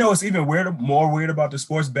it's even more weird about the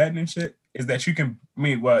sports betting and shit is that you can. I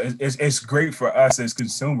mean, well, it's great for us as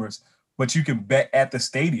consumers, but you can bet at the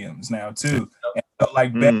stadiums now too. And so,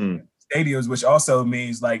 like betting stadiums, which also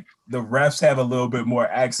means like the refs have a little bit more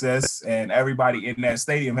access, and everybody in that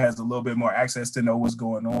stadium has a little bit more access to know what's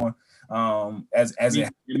going on.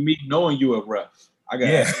 Me knowing you a ref, I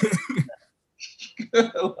got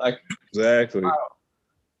like exactly. Wow.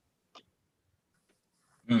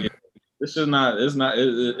 Yeah, this is not. It's not.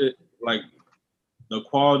 It like the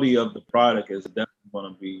quality of the product is definitely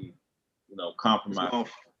going to be, compromised.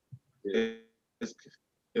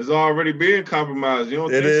 It's already being compromised. You don't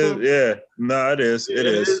think so? So? Yeah. No, it is. It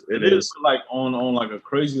is. Like on like a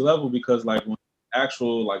crazy level because like when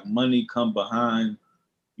actual like money come behind,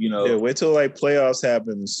 Yeah, wait till like playoffs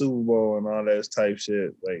happen, the Super Bowl and all that type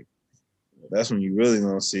shit. Like that's when you really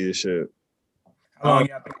gonna see the shit. How long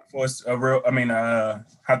y'all think before it's a real? I mean,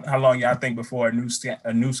 how long y'all think before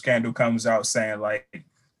a new scandal comes out saying like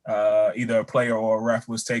either a player or a ref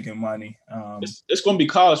was taking money? It's going to be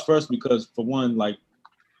college first because for one, like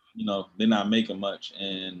they're not making much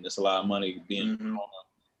and it's a lot of money being thrown up.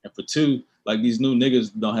 And for two, like these new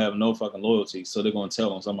niggas don't have no fucking loyalty, so they're going to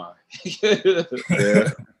tell on somebody. Yeah.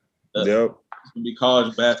 Yep. It's going to be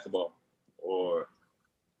college basketball or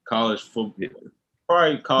college football.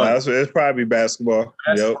 Probably college. No, it's probably basketball.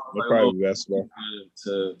 Yep, it's probably basketball.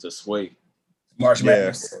 To sway. March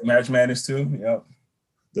Madness too. Yep.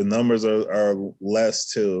 The numbers are less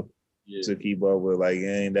too to keep up with. Like, it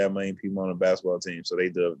ain't that many people on a basketball team, so they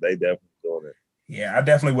definitely doing it. Yeah, I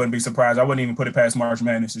definitely wouldn't be surprised. I wouldn't even put it past March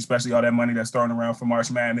Madness, especially all that money that's thrown around for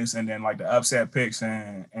March Madness, and then like the upset picks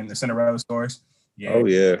and the Cinderella stories. Yeah.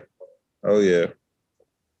 Oh yeah.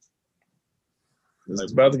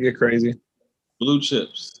 It's about to get crazy. Blue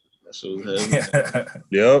chips. That shit was heavy.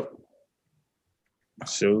 Yep.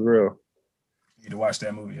 Shit was real. Need to watch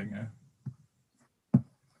that movie again.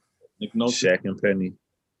 Nick Nolte. Shaq and Penny.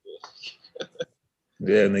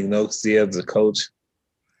 Yeah, Nick Nolte as a coach.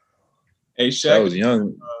 Hey, Shaq. That was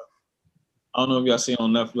young. I don't know if y'all seen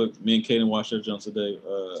on Netflix. Me and Kaden watched that jump today.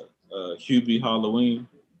 Hubie Halloween.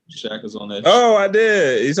 Shaq is on that. Oh, I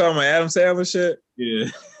did. You talking about Adam Sandler shit? Yeah.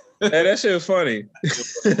 Hey, that shit was funny.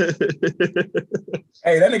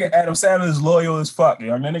 Hey, that nigga Adam Sandler is loyal as fuck. That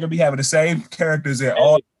nigga be having the same characters in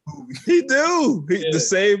all movies. He do. The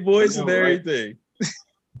same voice and everything.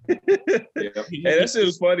 Right? Hey, that shit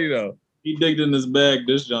was funny though. He digged in his bag.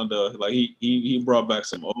 This John though, like he brought back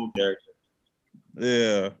some old characters.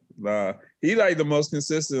 Yeah, nah. He like the most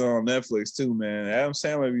consistent on Netflix too, man. Adam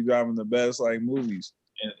Sandler be driving the best like movies.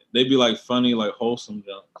 And they be like funny, like wholesome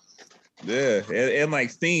junk. Yeah, and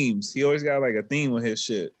like themes. He always got like a theme with his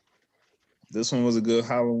shit. This one was a good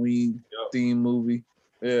Halloween theme movie.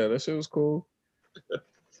 Yeah, that shit was cool. The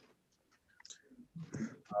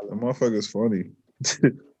motherfucker's funny.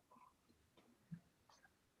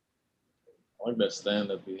 I like that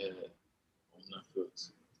stand-up he had on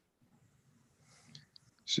Netflix.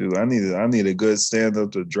 Shoot, I need a good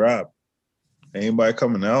stand-up to drop. Anybody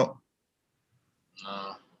coming out?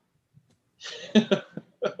 Nah.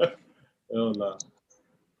 Hell no.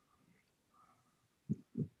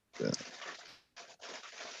 Yeah.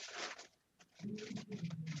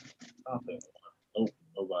 Nope,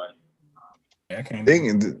 nobody. Yeah, I can't.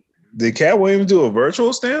 Did Cat Williams do a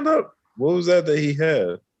virtual stand-up? What was that he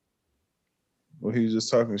had? Well, he was just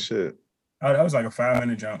talking shit. Oh, that was like a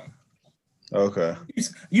 5-minute jump. Okay.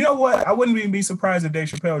 You know what? I wouldn't even be surprised if Dave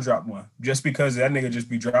Chappelle dropped one, just because that nigga just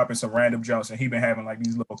be dropping some random jumps, and he been having like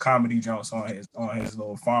these little comedy jumps on his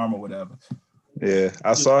little farm or whatever. Yeah,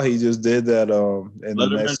 I saw he just did that. And the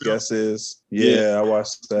next guest is I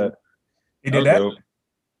watched that. He did that. Dope.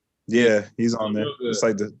 Yeah, he's on there. It's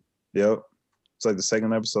like it's like the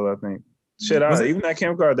second episode, I think. Shit, even that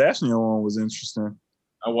Kim Kardashian one was interesting.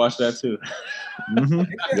 I watched that too. Mm-hmm.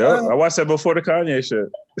 Yep, I watched that before the Kanye shit.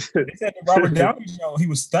 They said the Robert Downey show, he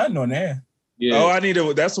was stunting on there. Yeah.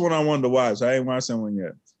 Oh, that's the one I wanted to watch. I ain't watched that one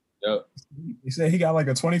yet. Yep. He said he got like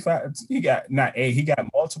a 25. He got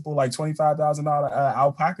multiple like $25,000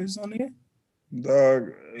 alpacas on there.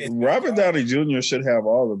 Dog, Robert Downey Jr. should have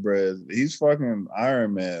all the bread. He's fucking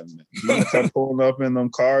Iron Man. He kept pulling up in them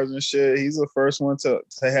cars and shit. He's the first one to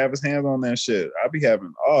have his hands on that shit. I be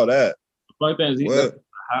having all that. Like that, he's a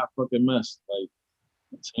hot fucking mess. Like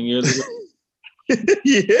 10 years ago.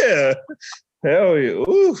 Yeah. Hell yeah.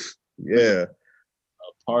 Oof. Yeah.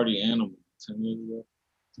 A party animal 10 years ago.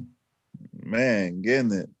 Man,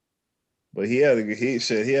 getting it. But he had a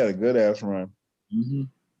good ass run. Mm-hmm.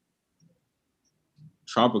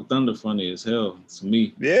 Tropic Thunder funny as hell to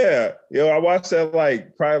me. Yeah. Yo, I watched that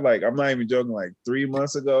probably I'm not even joking, like 3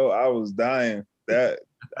 months ago. I was dying. That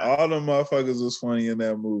all the motherfuckers was funny in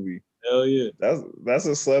that movie. Hell yeah. That's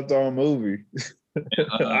a slept on movie.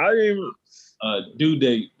 Due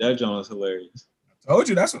Date, that John is hilarious. I told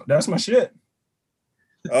you that's my shit.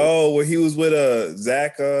 Oh, where he was with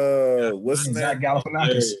Zach what's his name? Zach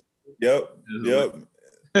Galifianakis. Yep.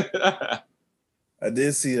 I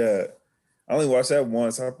did see that. I only watched that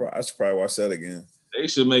once. I should probably watch that again. They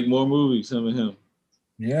should make more movies, him and him.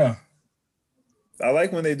 Yeah. I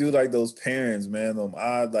like when they do like those parents, man, them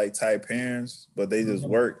odd like type parents, but they just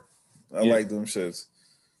work. I like them shits.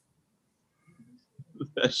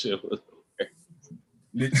 That shit was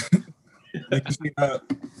hilarious.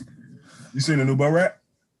 You seen the new Bo Rap?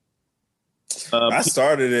 I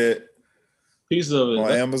started it. Piece of it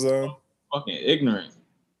on Amazon. Fucking ignorant.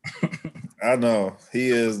 I know he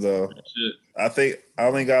is though. I think I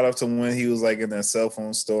only got up to when he was like in that cell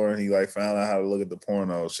phone store and he like found out how to look at the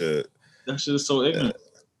porno shit. That shit is so ignorant.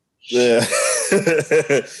 Yeah,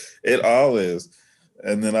 it all is.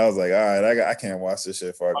 And then I was like, all right, I can't watch this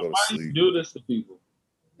shit before I go to sleep. Why do you do this to people?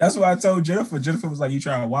 That's what I told Jennifer. Jennifer was like, "You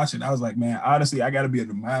trying to watch it?" I was like, "Man, honestly, I got to be in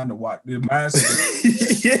the mind to watch the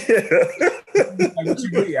mindset." Yeah. Like, what you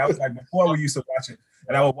mean? I was like, before we used to watch it,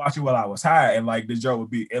 and I would watch it while I was high, and like the joke would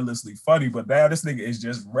be endlessly funny. But now this nigga is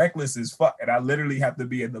just reckless as fuck, and I literally have to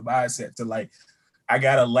be in the mindset to like, I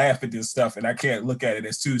gotta laugh at this stuff, and I can't look at it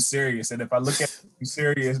as too serious. And if I look at it too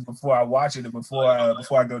serious before I watch it, and before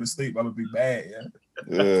I go to sleep, I'm gonna be bad.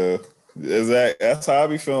 Yeah. Exactly. That's how I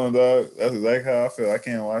be feeling, dog. That's exactly how I feel. I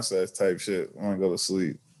can't watch that type shit when I go to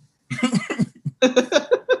sleep.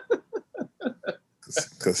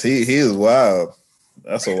 Cause he is wild.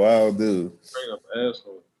 That's a wild dude. Straight up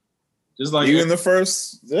asshole. Just like even the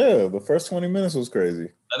first 20 minutes was crazy.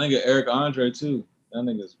 That nigga Eric Andre too. That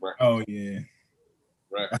nigga's right. Oh yeah.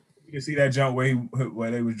 Right. You can see that jump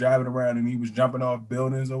where they was driving around and he was jumping off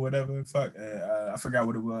buildings or whatever. Fuck, I forgot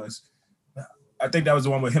what it was. I think that was the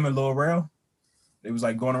one with him and Lil Rel. It was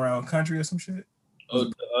like going around country or some shit. Oh,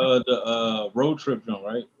 the road trip jump,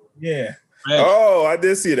 right? Yeah. Oh, I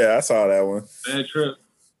did see that. I saw that one. Bad trip.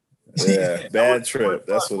 Yeah, bad trip.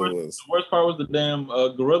 That's what it was. The worst part was the damn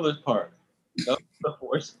gorilla part. That was the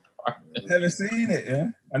worst part. I haven't seen it. Yeah,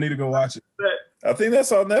 I need to go watch it. I think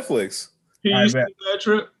that's on Netflix. Can you see Bad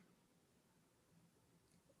Trip?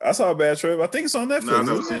 I saw a Bad Trip. I think it's on Netflix. No, I've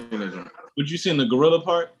never seen it. Would you seen the gorilla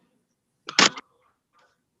part?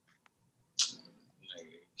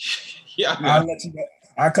 Yeah, I'll let you know.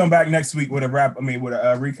 I'll come back next week with a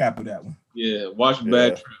recap of that one. Yeah, watch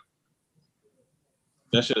Bad Trip.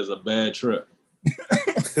 That shit is a bad trip.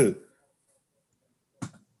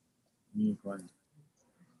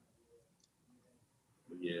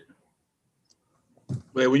 Yeah.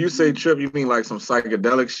 Wait, when you say trip, you mean like some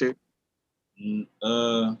psychedelic shit?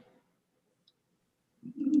 Nah.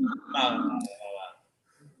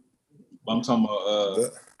 I'm talking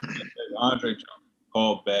about Andre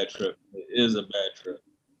called Bad Trip. It is a bad trip.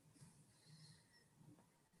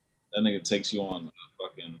 That nigga takes you on a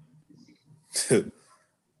fucking.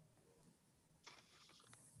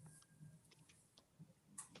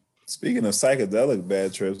 Speaking of psychedelic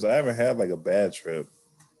bad trips, I haven't had like a bad trip.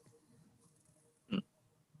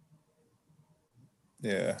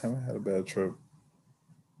 Yeah, I haven't had a bad trip.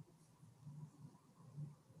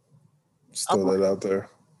 Just throw that out there.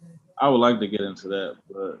 I would like to get into that,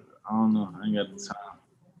 but I don't know. I ain't got the time.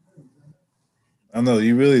 I know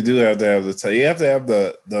you really do have to have the time. You have to have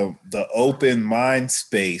the open mind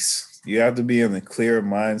space. You have to be in the clear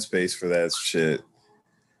mind space for that shit.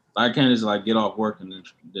 I can't just like get off work and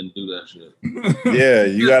then do that shit. Yeah,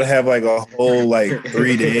 you got to have like a whole like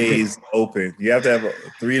 3 days open. You have to have a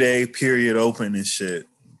 3-day period open and shit,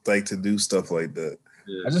 like to do stuff like that.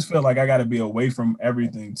 Yeah. I just feel like I got to be away from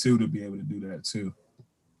everything too to be able to do that too.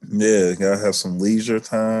 Yeah, you gotta have some leisure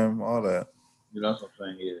time, all that. Yeah, that's what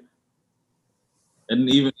I'm saying. Yeah, and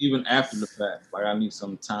even after the fact, like I need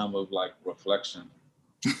some time of like reflection.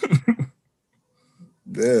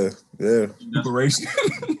 Yeah. Preparation.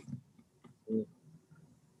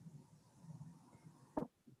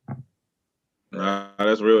 Nah,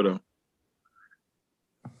 that's real though.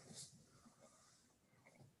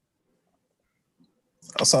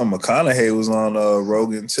 I saw McConaughey was on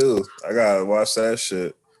Rogan too. I gotta watch that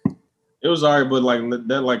shit. It was alright, but like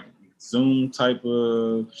that like Zoom type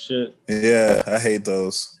of shit. Yeah, I hate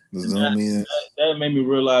those. The Zoom meetings. That made me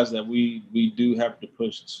realize that we do have to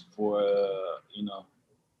push for even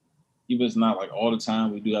if it's not like all the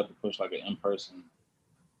time, we do have to push like an in-person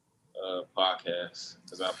podcast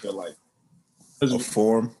because I feel like a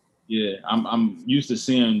form. Yeah, I'm used to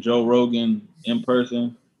seeing Joe Rogan in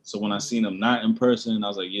person. So when I seen him not in person, I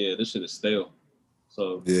was like, yeah, this shit is stale.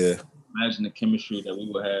 So yeah, imagine the chemistry that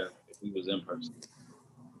we would have if we was in person.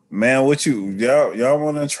 Man, what y'all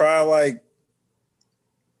want to try like?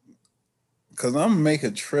 Cause I'm gonna make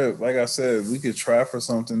a trip. Like I said, we could try for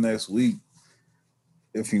something next week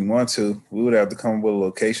if you want to. We would have to come up with a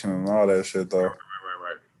location and all that shit, though. Right.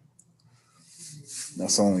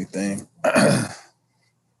 That's the only thing.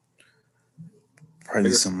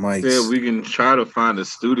 Probably some mics. Yeah, we can try to find a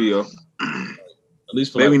studio. At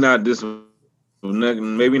least for maybe not this.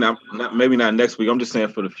 Maybe not next week. I'm just saying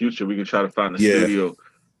for the future, we can try to find a studio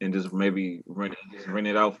and just maybe rent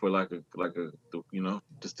it out for like a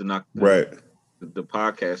just to knock the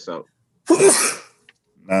podcast out.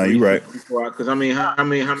 Nah, you're right. Because how many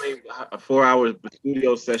a 4 hour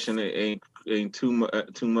studio session ain't too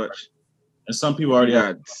much. And some people already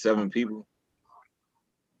got 7 people.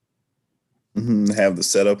 Have the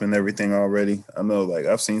setup and everything already. I know, like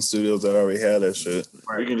I've seen studios that already have that shit.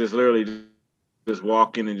 Right. We can just literally just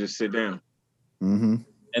walk in and just sit down. Mm-hmm.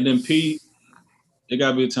 And then P, it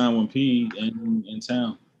gotta be a time when P in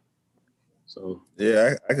town. So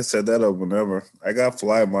yeah, I can set that up whenever. I got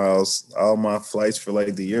flight miles. All my flights for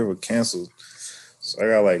like the year were canceled, so I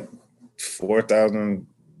got like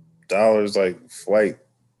 $4,000 like flight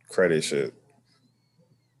credit shit.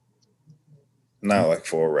 Not like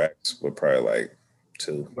 4 racks, but probably like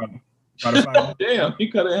 2. Damn,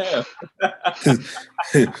 you cut it half.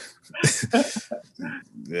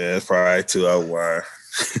 Yeah, it's probably 2 out wide.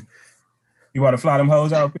 You want to fly them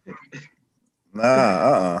hoes out?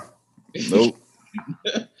 Nah, nope.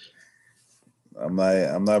 I'm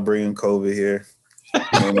not bringing COVID here.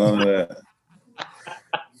 No, none of that.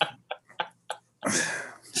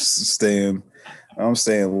 I'm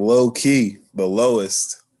staying low key, the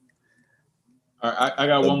lowest. All right, I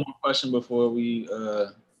got one more question before we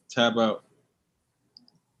tab out.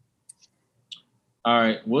 All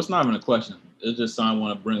right, well, it's not even a question. It's just something I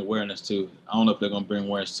want to bring awareness to. I don't know if they're going to bring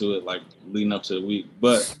awareness to it, like, leading up to the week.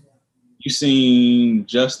 But you seen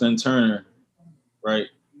Justin Turner, right?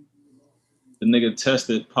 The nigga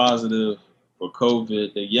tested positive for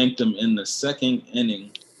COVID. They yanked him in the 2nd inning.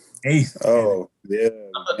 8th. Oh, yeah,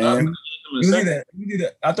 man.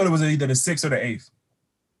 I thought it was either the 6th or the 8th. I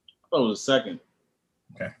thought it was the 2nd.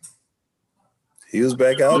 Okay. He was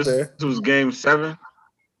back out there. This was game 7?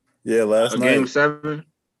 Yeah, last night. Game 7?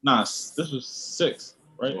 Nah, this was 6,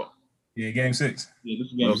 right? Yeah, game 6. Yeah,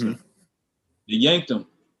 this was game 6. They yanked him.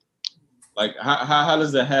 Like, how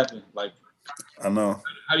does that happen? Like, I know.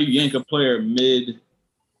 how do you yank a player mid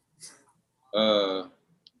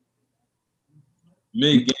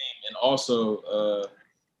game, and also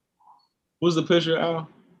who's the pitcher, Al?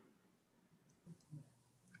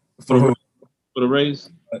 For who? For the Rays?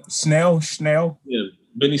 Snell. Yeah,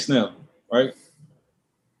 Benny Snell, right?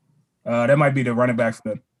 That might be the running back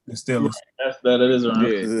for the Steelers. That is a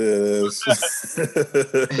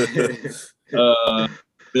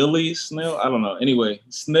Billy Snell. I don't know. Anyway,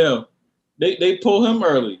 Snell. They pull him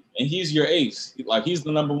early, and he's your ace. Like, he's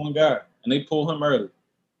the number one guy, and they pull him early.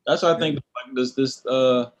 That's what I think. Like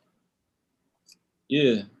the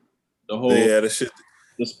whole the shit.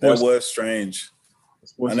 That was strange.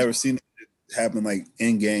 I never seen it happen like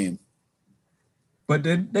in game. But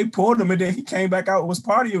then they pulled him, and then he came back out and was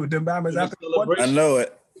partying with them Bama's after. I know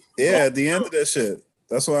it. Yeah, at the end of that shit.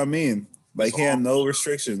 That's what I mean. Like, he had no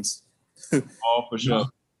restrictions. All for sure.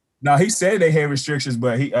 No, he said they had restrictions,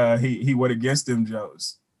 but he went against them,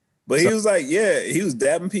 Joes. But he was like, he was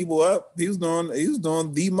dabbing people up. He was doing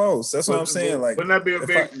the most. That's what I'm saying. Like, wouldn't that be a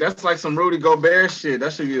big? That's like some Rudy Gobert shit.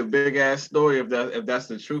 That should be a big ass story if that's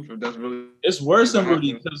the truth. If that's really, it's worse than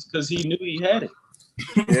Rudy because he knew he had it.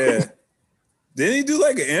 Yeah. Didn't he do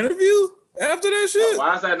like an interview after that shit?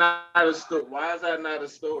 Why is that not a story? Why is that not a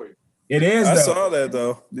story? It is. I saw that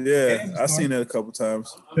though. Yeah, I seen it a couple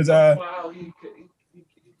times. Because how he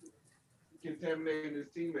contaminated his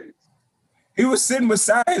teammates. He was sitting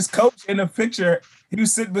beside his coach in a picture. He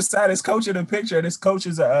was sitting beside his coach in a picture, and his coach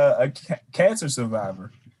is a cancer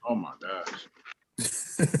survivor. Oh my gosh.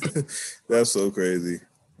 That's so crazy.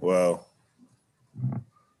 Wow.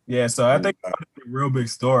 Yeah, so I think it's a real big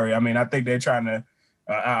story. I mean, I think they're trying to.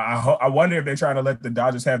 I wonder if they're trying to let the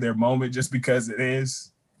Dodgers have their moment just because it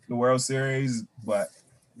is the World Series, but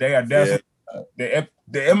they are definitely.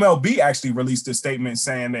 The MLB actually released a statement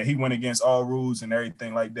saying that he went against all rules and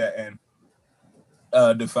everything like that, and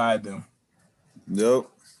defied them. Yep.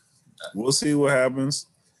 We'll see what happens.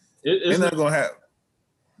 It's not gonna happen.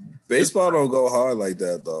 Baseball don't go hard like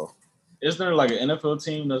that though. Isn't there like an NFL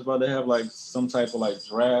team that's about to have like some type of like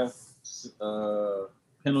draft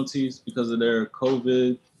penalties because of their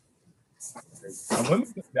COVID?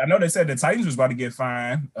 I know they said the Titans was about to get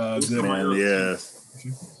fined. Good. Man, yeah.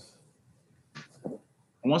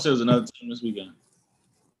 I want to say there was another team this weekend.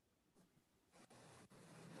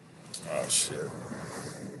 Oh shit.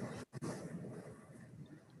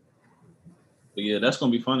 But yeah, that's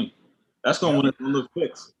gonna be funny. That's gonna win a little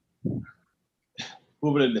fix.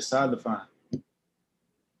 Whoever they decide to find.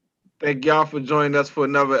 Thank y'all for joining us for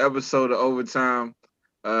another episode of Overtime.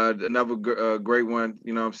 Another great one.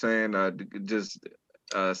 You know what I'm saying? Just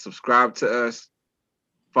subscribe to us.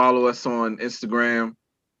 Follow us on Instagram.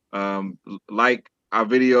 Like our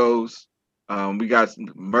videos. We got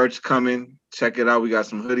some merch coming. Check it out. We got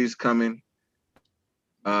some hoodies coming.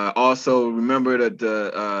 Also, remember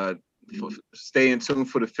that stay in tune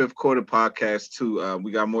for the Fifth Quarter podcast too.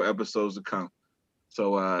 We got more episodes to come.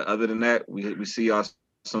 So other than that, we see y'all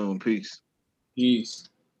soon. Peace. Peace.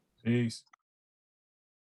 Peace.